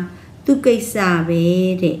Jiha Tuke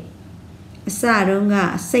Sabe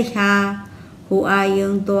Sarunga Seha Who are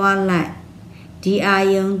young twilight Di are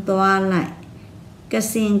young twilight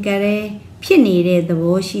Kasin Kare Pinire the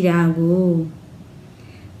Woshiragu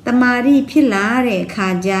Tamari Pilare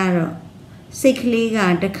Kajaro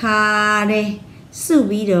Sikliga the Kare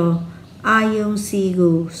Subido Ayung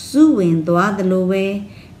Sigu Suwin Dwa the Lowe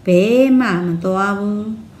Be Mam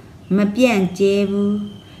Dwabu Mapian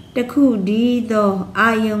Jebu The Kudido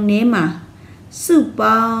Ayung Nema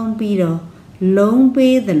Supang Bido Long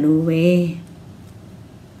Be the Lowe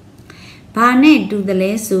Pane do the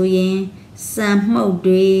Lesuyin Sam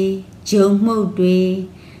Modre Jung Modre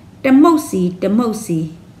The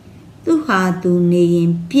Mosi Tu ha tu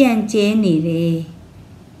name Pian Jenny re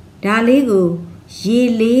Daligo Ye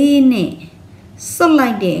Lene So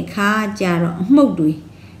like the car jaro Modre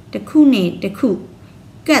The Kune the Cook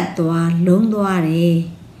Gatwa Longdoare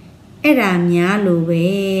Eramia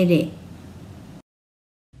Lowe.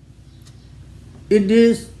 It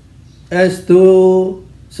is as though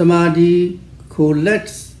Samādhi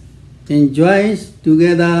collects and joins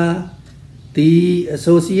together the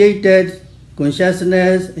associated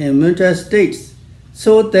consciousness and mental states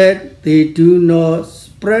so that they do not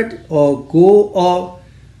spread or go off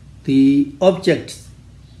the objects.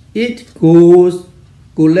 It goes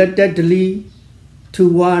collectedly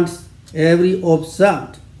towards every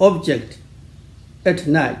observed object at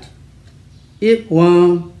night. If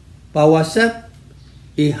one powers up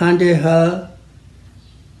a handheld,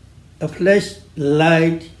 a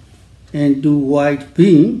flashlight, and do white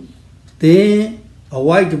beam, then a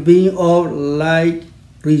white beam of light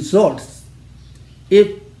results.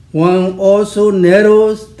 If one also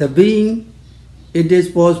narrows the beam, it is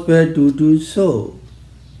possible to do so.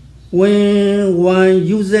 When one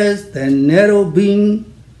uses the narrow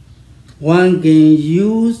beam, one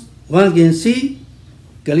can see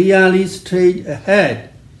clearly straight ahead.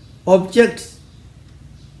 Objects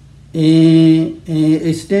in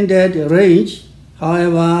extended range,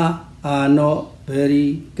 however, are not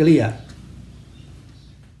very clear.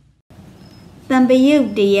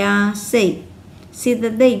 Tambayuk Dia say, see the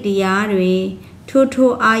day diare,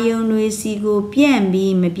 Toto Ayon Sigo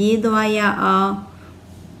Piambi, Mabidoya or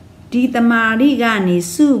Dita Marigani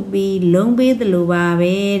Subi, Long Be the Luba.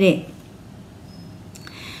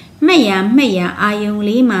 Maya Ayon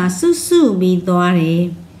Lima Susu be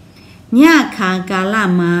doare. Nyaka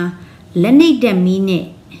Galama, Lenny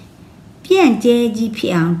Demine. Pian Jeji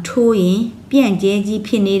Pian Toyin, Pian Jeji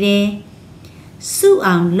Pinide. Su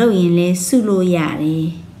ang loyin le sulo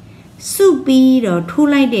yare. Su be or two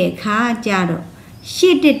like de car jaro.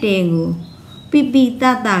 Shit de dengu. Pipi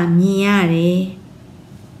tata miare.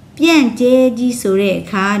 Pian Jeji sure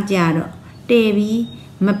car jaro. Devi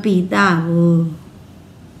mapita wu.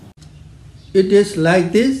 It is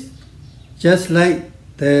like this, just like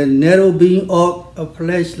the narrow beam of a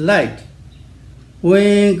flashlight.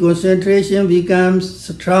 When concentration becomes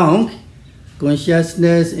strong,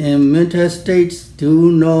 consciousness and mental states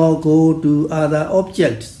do not go to other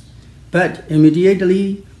objects, but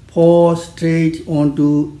immediately pour straight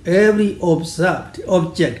onto every observed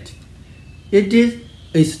object. It is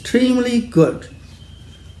extremely good.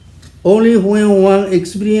 Only when one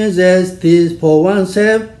experiences this for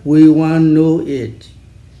oneself will one know it.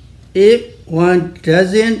 If one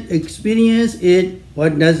doesn't experience it,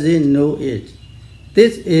 one doesn't know it.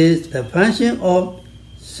 This is the function of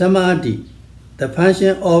Samādhi. The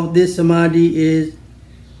function of this Samādhi is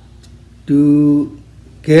to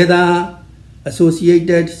gather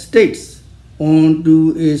associated states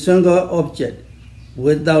onto a single object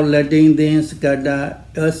without letting them scatter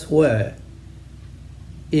elsewhere.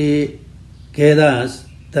 It gathers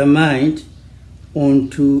the mind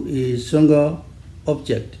onto a single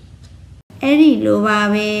object. အဲ့ဒီလိုပါ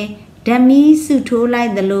ပဲဓမီစုထိုးလို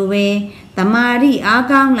က်သလိုပဲတမာရီအား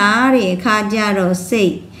ကောင်းလာတဲ့အခါကျတော့စိ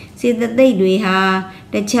တ်စေတသိက်တွေဟာ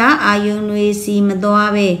တခြားအာယုန်တွေစီမ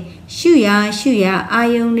သွားပဲရှုရအာ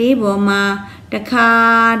ယုန်လေးပေါ်မှာတခါ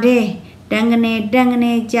တည်းတန်က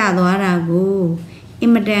နေကျသွားတာကိုအ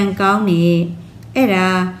င်မတန်ကောင်းနေအဲ့ဒါ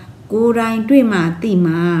ကိုယ်တိုင်တွေ့မှသိ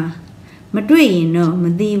မှာမတွေ့ရင်တော့မ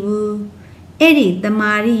သိဘူးအဲ့ဒီတ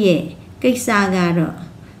မာရီရဲ့ကိစ္စကတော့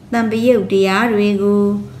တံပယုတ်တရားတွေကို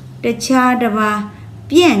တခြားတစ်ပါး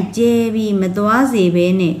ပြန့်ကျဲပြီးမသွားစေဘဲ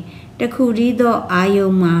နဲ့တခုတည်းသောအာယုံ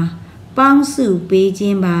မှာပေါင်းစုပေးခြ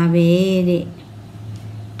င်းပါပဲတဲ့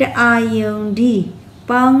တအာယုံဒီ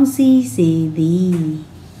ပေါင်းစည်းစေသည်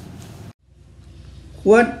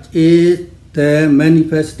What is the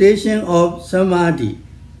manifestation of Samādhi?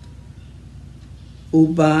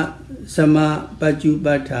 Upa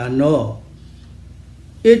Samapajjupatthano.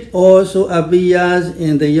 It also appears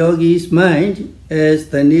in the yogi's mind as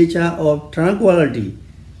the nature of tranquility.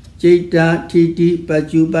 Citta Thiti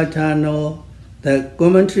Pajjupatthano. The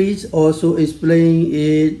commentaries also explain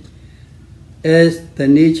it as the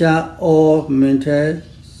nature of mental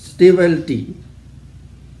stability.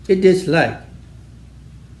 It is like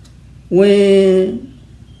when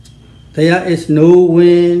there is no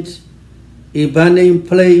wind, a burning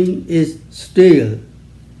flame is still.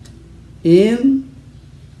 In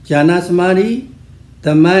Jhana Samādhi,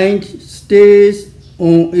 the mind stays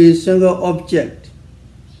on a single object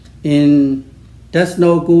and does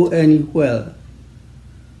not go anywhere.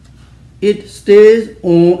 It stays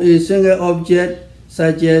on a single object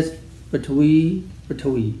such as Prithvi.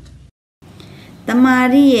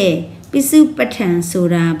 Tamari ye pisu patan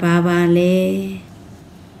sura baba le.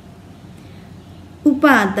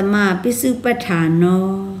 Upa tama pisu patano.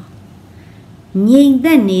 Nying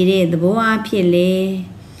the nere the boa pile.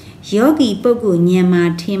 Yogi poku nyama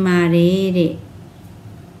timare.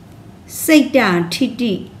 Saita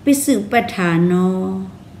titi pisu patano.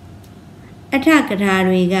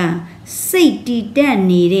 Attackatariga, Sati dan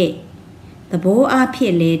nere. The boa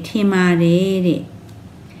pile timare.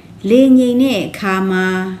 Lenyine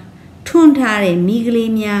kama. Tuntare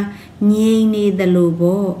miglimia, nyene the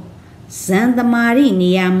lobo. Zandamari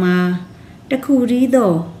niyama. The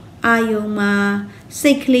kurido. Ayoma,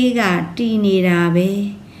 Sikliga, Dini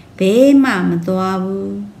Rabe, Be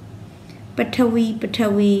Mamadwabu, Patawi,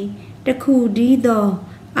 the Kudido,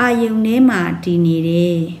 Ayonema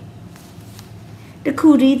Dini. The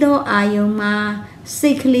Kudido Ayoma,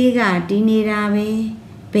 Sikliga, Dini Rabe,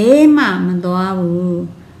 Be Mamadwabu,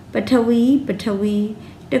 Patawi,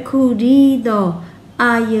 the Kudido,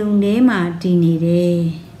 Ayonema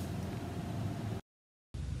Dini.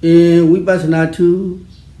 In Vipassana 2,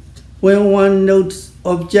 when one notes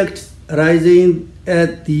objects rising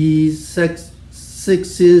at the six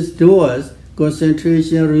sense doors,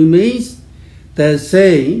 concentration remains the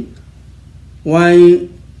same, while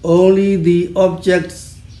only the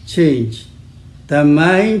objects change. The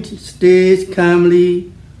mind stays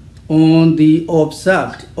calmly on the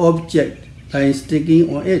observed object by sticking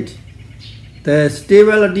on it. The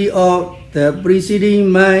stability of the preceding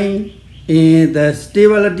mind and the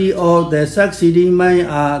stability of the succeeding mind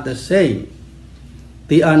are the same.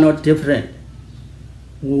 They are not different.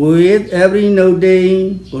 With every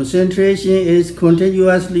noting, concentration is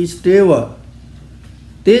continuously stable.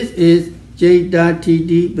 This is Citta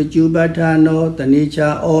Thiti Pajjupatthano, the nature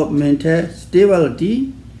of mental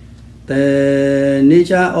stability, the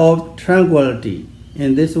nature of tranquility.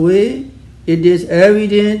 In this way, it is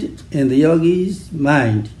evident in the yogi's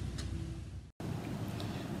mind.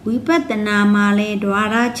 Vipassana male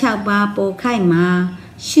dwara chakpa po khaima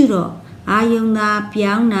shuro ayunga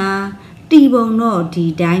pyangna tibong no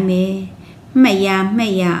di daime maya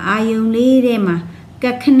ayung le de ma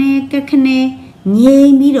kakhane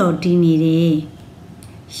ngyeing pi do di ni de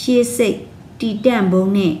shi sait ti tan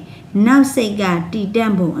bong ne naut sait ka ti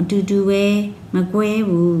tan bong atutu be ma kwe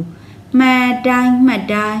bu mat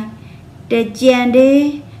dai ta jan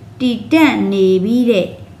de ti tan ne bi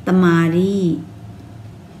de tamari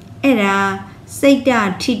Era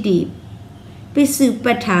Saita Titi Pisu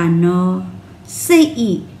Patano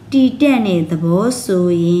Sai Titane the boss so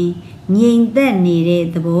yin Ning then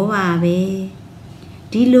needed the boabe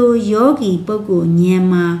Dilo yogi poku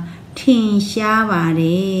nyama ထင်ရှားပါတ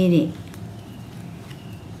ယ်တဲ့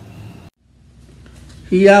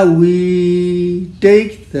Here we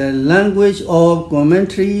take the language of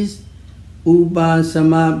commentaries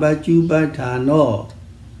Upasamabhajupathano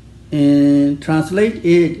and translate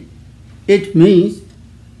it. It means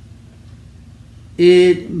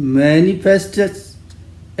it manifests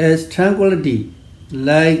as tranquility,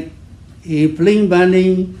 like a flame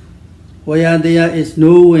burning where there is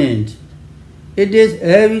no wind. It is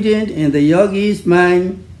evident in the yogi's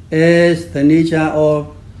mind as the nature of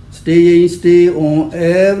staying still on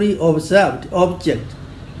every observed object,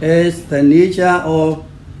 as the nature of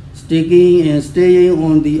sticking and staying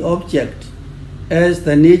on the object, as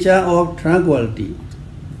the nature of tranquility.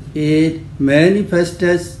 It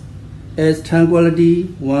manifests as tranquility.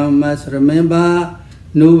 One must remember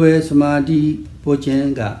noble Samādhi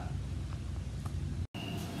Bojanga.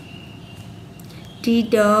 ဒီ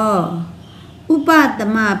တော့ဥပသ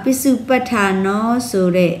မပိစုပဋ္ဌာနောဆို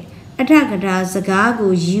တဲ့အထကထာစကား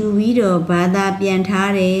ကိုယူပြီးတော့ဘာသာပြန်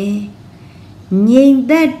ထားတယ်ငြိမ်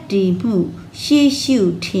သက်တည်မှုရှေ့ရှု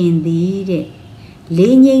ထင်သည်တဲ့လေ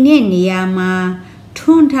ငြိမ်တဲ့နေရာမှာ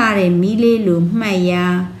ထွန်းထားတဲ့မီးလေးလိုမှတ်ရ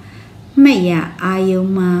အာယုံ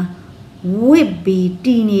မှာဝစ်ပြီးတ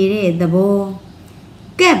ည်နေတဲ့သဘော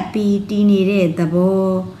ကပ်ပြီးတည်နေတဲ့သဘော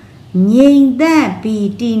ငြိမ်သက်ပြီး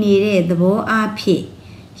တည်နေတဲ့သဘောအဖြစ်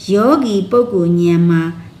ယောဂီပုဂ္ဂိုလ်ဉာဏ်မှာ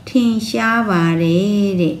ထင်ရှားပါတ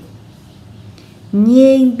ယ်တဲ့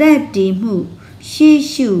ငြိမ်သက်တည်မှုရှေ့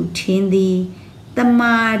ရှုထင်သည်တ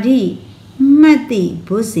မာတိမှတ်သိ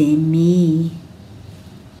ဘုဇင်မီ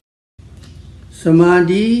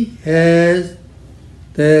Samādhi has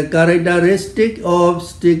the characteristic of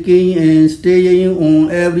sticking and staying on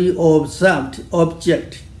every observed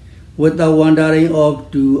object without wandering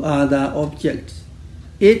off to other objects.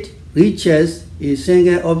 It reaches a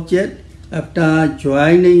single object after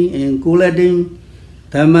joining and collating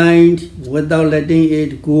the mind without letting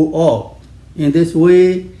it go off. In this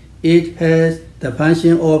way, it has the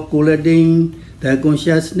function of collating the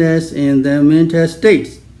consciousness in the mental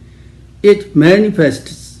states. It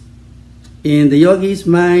manifests in the yogi's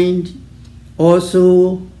mind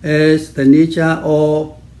also as the nature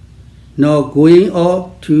of not going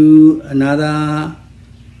off to another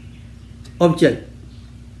object,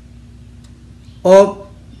 of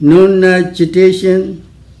non-agitation,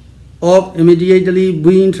 of immediately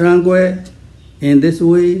being tranquil. In this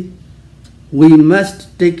way, we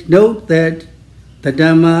must take note that the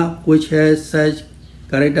Dhamma, which has such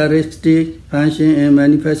characteristic, function and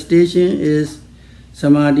manifestation, is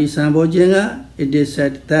Samādhi Sambojjhanga. It is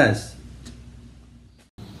said thus.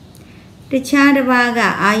 တခြားတစ်ပါးက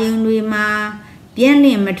အာယုံတွေမှာပြင်းလ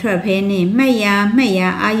င့်မထွက်ဖဲနဲ့မှတ်ရ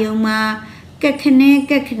အာယုံမှာကက်ခနဲ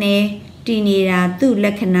တည်နေတာသူ့လ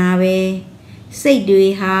က္ခဏာပဲစိတ်တွေ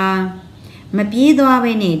ဟာမပြေးသွား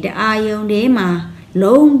ပဲနဲ့တအာယုံထဲမှာ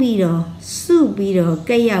လုံးပြီးတော့စုပြီးတော့က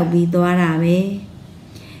က်ရောက်ပြီးသွားတာပဲ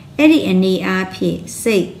အဲ့ဒီအနေအားဖြင့်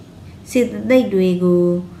စိတ်စေတသိက်တွေကို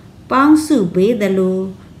ပေါင်းစုပေးသလို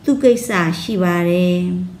သူကိစ္စရှိပါတယ်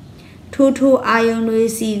ထိုးအာယုံတွေ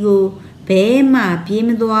စီကိုဘဲမှပြေးမ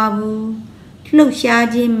သွားဘူးလှုပ်ရှား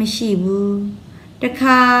ခြင်းမရှိဘူးတ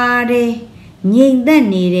ခါတည်းငြိမ်သက်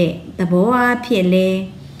နေတဲ့သဘောအားဖြင့်လဲ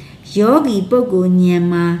ယောဂီပုဂ္ဂိုလ်ဉာဏ်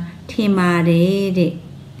မှာထင်ပါတယ်တဲ့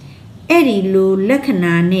အဲ့ဒီလိုလက္ခ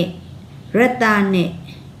ဏာနဲ့ရတ္တနဲ့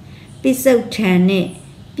ပိစုတ်ထံနဲ့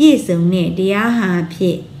ပြည့်စုံတဲ့တရားဟာဖြ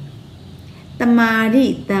စ်တမာတိ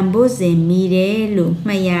တန်ဖိုးစဉ်မီတယ်လို့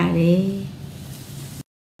မှတ်ရတယ်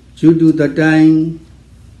Due to the time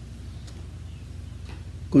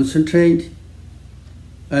concentrate,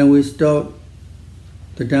 and we stop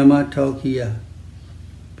the Dhamma talk here.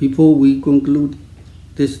 Before we conclude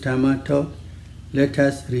this Dhamma talk, let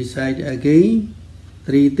us recite again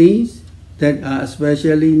 3 things that are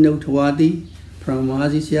especially noteworthy from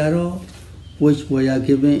Mahasi Sayadaw, which were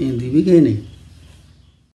given in the beginning.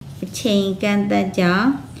 အချိန်ကန့်သတ်ကြောင့်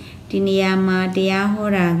ဒီနေရာမှာတရားဟော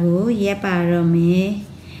တာကိုရပ်ပါတော့မယ်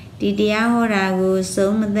ဒီတရားဟောတာကို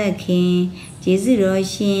ဆုံးမသက်ခင်ကျေးဇူးတော်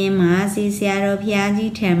ရှင်မဟာစီဆရာတော်ဘုရား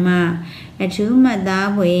ကြီးထံမှအထူးမှတ်သား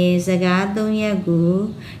ဖွယ်စကား3ရပ်ကို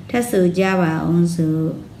ထပ်ဆိုကြပါအောင်စို့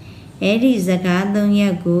အဲ့ဒီစကား3ရ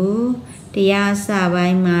ပ်ကိုတရားစပို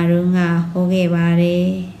င်းမှာတော့ငါဟောခဲ့ပါတယ်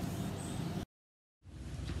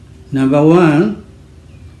Number 1,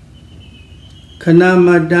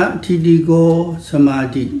 Khanamata Thitigo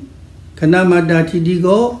Samādhi. Khanamata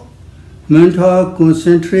Thitigo, mental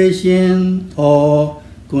concentration or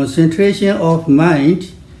concentration of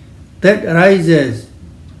mind that arises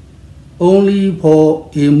only for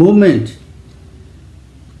a moment.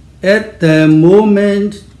 At the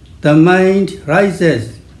moment the mind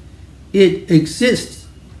rises, It exists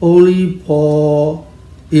only for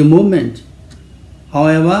a moment.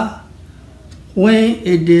 However, when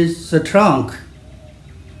it is strong,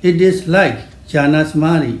 it is like jhana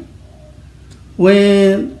samadhi.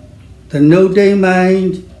 When the noting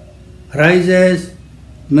mind rises,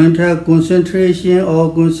 mental concentration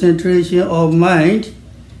or concentration of mind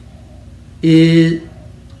is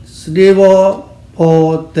stable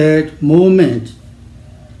for that moment.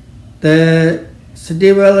 The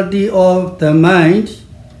stability of the mind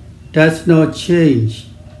does not change.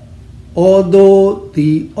 Although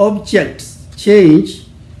the objects change,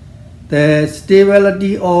 the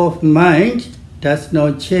stability of mind does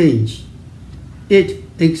not change. It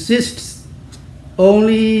exists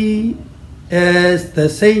only as the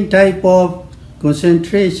same type of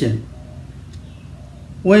concentration.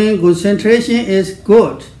 When concentration is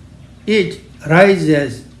good, it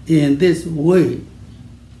rises in this way.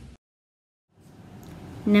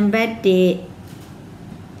 Number 8.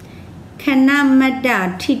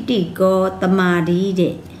 Khanamata Thitiko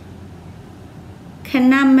Samādhi.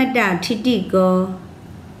 Khanamata Thitiko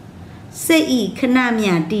Sei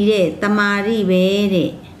Khanamya Tire Samādhi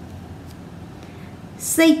Be.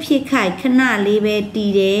 Sei Phikai Khana Libe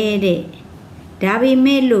Tire. Dabi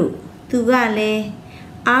Melu Tugale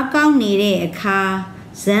Akau Nire Aka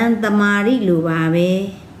Zan Samādhi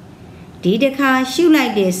Lubabe. Didaka Shu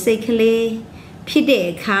like the Sekale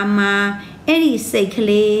Pide Kama Eri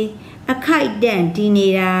Sekale A kite dan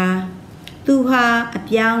dinera Tuha a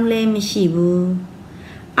piang le mishibu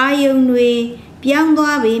Ayong nui piang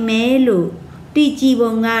doa be melu Tiji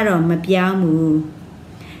bongaro ma piamu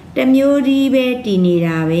Tamyori be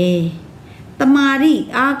dinera be Samādhi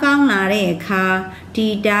akang la re ka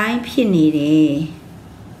Di dai pinire.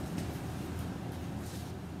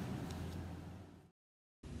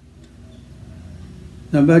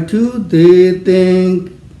 Number 2, they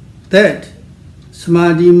think that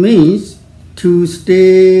Samadhi means to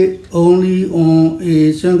stay only on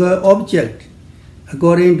a single object.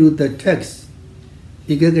 According to the text,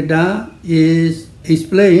 Ekaggata is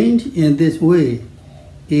explained in this way.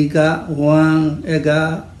 Eka, one,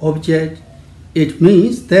 eka, object. It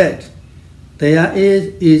means that there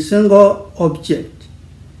is a single object.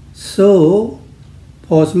 So,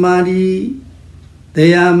 for Samadhi,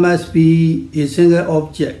 there must be a single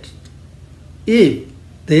object. If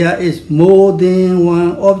there is more than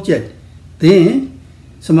one object, then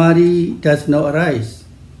Samadhi does not arise.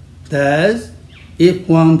 Thus, if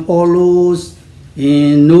one follows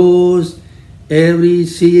and knows every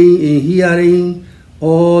seeing and hearing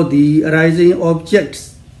all the arising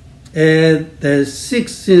objects at the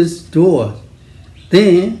 6 sense doors,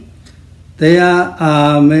 then there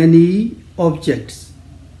are many objects.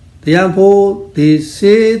 Therefore, they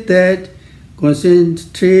say that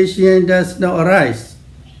concentration does not arise.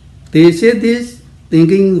 They say this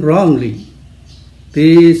thinking wrongly.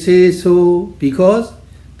 They say so because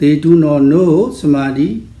they do not know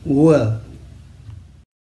Samadhi well.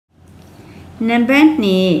 Number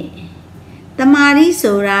 2. Samādhi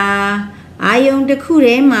Sora Ayong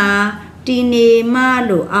Takure Ma Tine Ma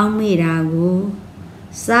Lo Aumirago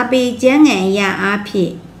Sabi Jangan Ya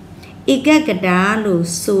Api Ekaggata Lo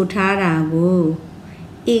Sotarago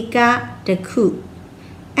Eka Taku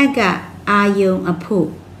Aga Ayong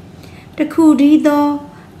Apo Taku Dido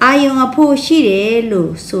Ayong Apo Shire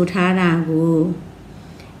Lo Sotarago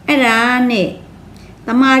Erane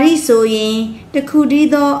Samādhi Soyin Taku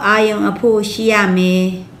Dido Ayong Apo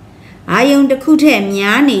Shiame Ayong Takute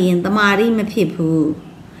Miani in Samādhi Mapipu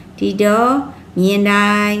Dido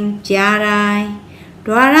Miendai Jarai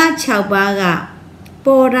Dwara Chaubaga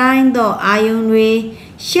Porain do Ayong Nui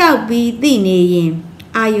Shall be Dine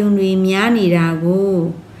Ayong Nui Miani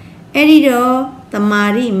Rago Edido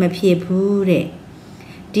Samādhi Mapipu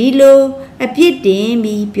Dilo a pit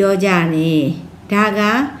mi Piojane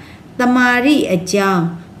Daga Samādhi a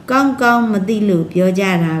jam Gong Gong Madilu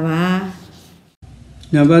Piojarava.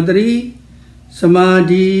 Number 3,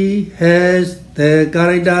 Samadhi has the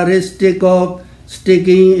characteristic of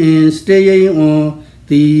sticking and staying on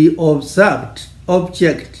the observed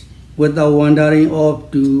object without wandering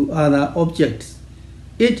off to other objects.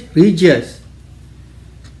 It reaches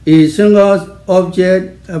a single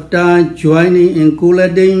object after joining and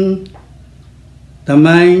collating the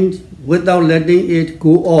mind without letting it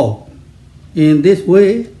go off. In this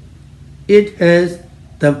way, it has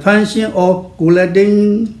the function of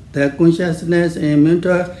collating the consciousness and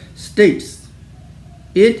mental states.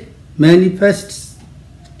 It manifests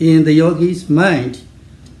in the yogi's mind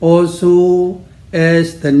also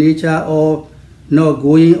as the nature of not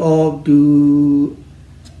going off to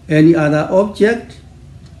any other object,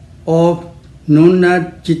 of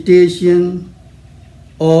non-agitation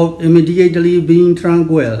of immediately being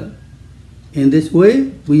tranquil. In this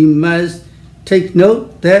way, we must take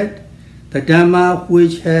note that the Dhamma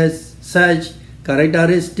which has such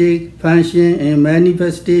characteristic function and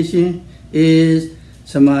manifestation is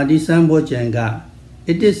Samādhi Sambojjhanga.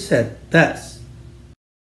 It is said thus.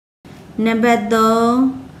 Number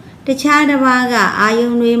 3 တခြားတစ်ပါးကအာ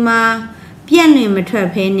ယုံတွေမှာပြန့်လွင့်မထွက်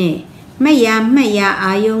ဖဲနဲ့မက်ရ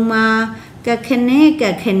အာယုံမှာကခနဲ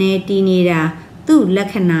တည်နေတာသူ့လက္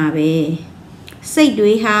ခဏာပဲစိတ်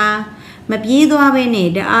တွေဟာမပြေးသွားပဲနဲ့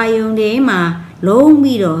တအာယုံတွေမှာလုံး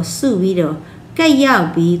ပြီးတော့စုပြီးတော့ကက်ရောက်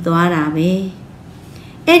ပြီးသွားတာပဲ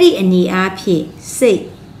အဲ့ဒီအနေအားဖြင့်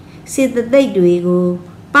စေတသိက်တွေကို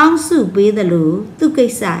ပေါင်းစုပေးသလိုသူ့ကိ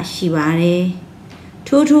စ္စရှိပါတယ်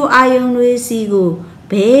ထိုးအာယုံတွေစီကို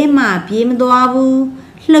ဘဲမှပြေးမသွားဘူး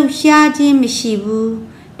လှုပ်ရှားခြင်းမရှိဘူး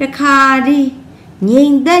တခါတည်းငြိ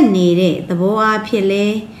မ်သက်နေတဲ့သဘောအားဖြင့်လဲ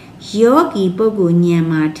ယောဂီပုဂ္ဂိုလ်ဉာဏ်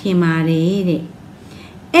မှာထင်ပါတယ်တဲ့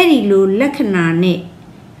အဲ့ဒီလိုလက္ခဏာနဲ့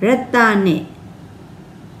ရတ္တနဲ့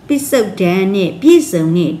ပိစုတ်တန်နဲ့ပြည့်စုံ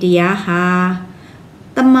တဲ့တရားဟာ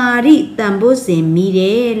တမာရိတန်ဖို့စဉ်မိတ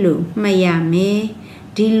ယ်လို့မှတ်ရမယ်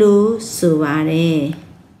ဒီလိုဆိုပါတယ်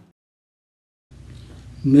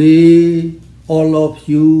May all of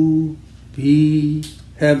you be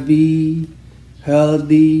happy,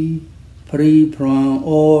 healthy, free from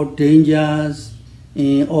all dangers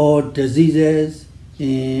and all diseases,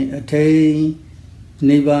 and attain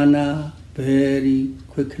Nibbana very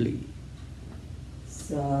quickly.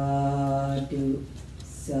 Sadhu,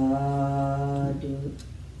 sadhu,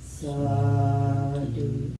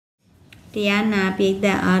 sadhu. တရားနာပိဋက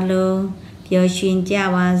အားလုံးပျော်ရွှင်ကြ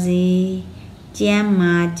ပါစေကျမ်း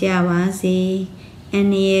မာကြပါစေအန္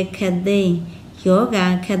တရာယ်ခတ်သိမ်းယောဂ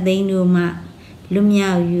ခတ်သိမ်းတို့မှလွတ်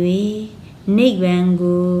မြောက်၍နိဗ္ဗာန်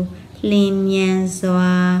ကိုလင်းမြန်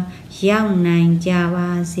စွာရောက်နိုင်ကြပါ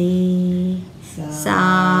စေသာ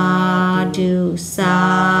ဓုသာ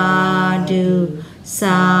ဓု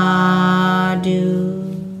သာဓု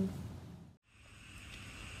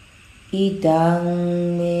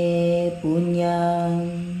Idang me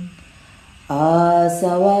punyang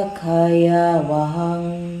asawakaya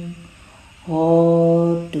wahang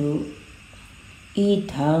hotu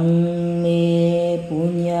Idang me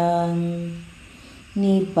punyang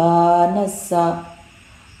nibbanasa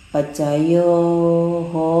pacayo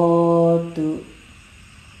hotu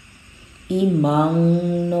Imang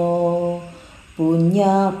no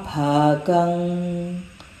punya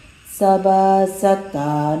bhagang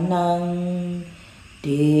Sabbasatanang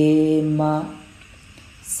Dema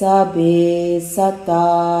Sabbe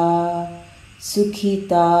Sata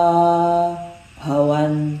Sukhita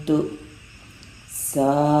Bhavantu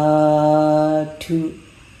Sadhu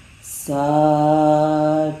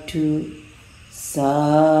Sadhu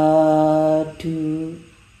Sadhu.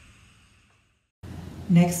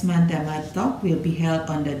 Next month Dhamma talk will be held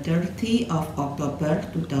on the 30th of October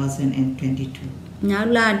 2022. နော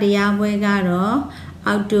က်လာတရားပွဲကတော့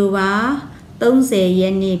အောက်တိုဘာ30ရ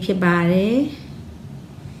က်နေ့ဖြစ်ပါတယ်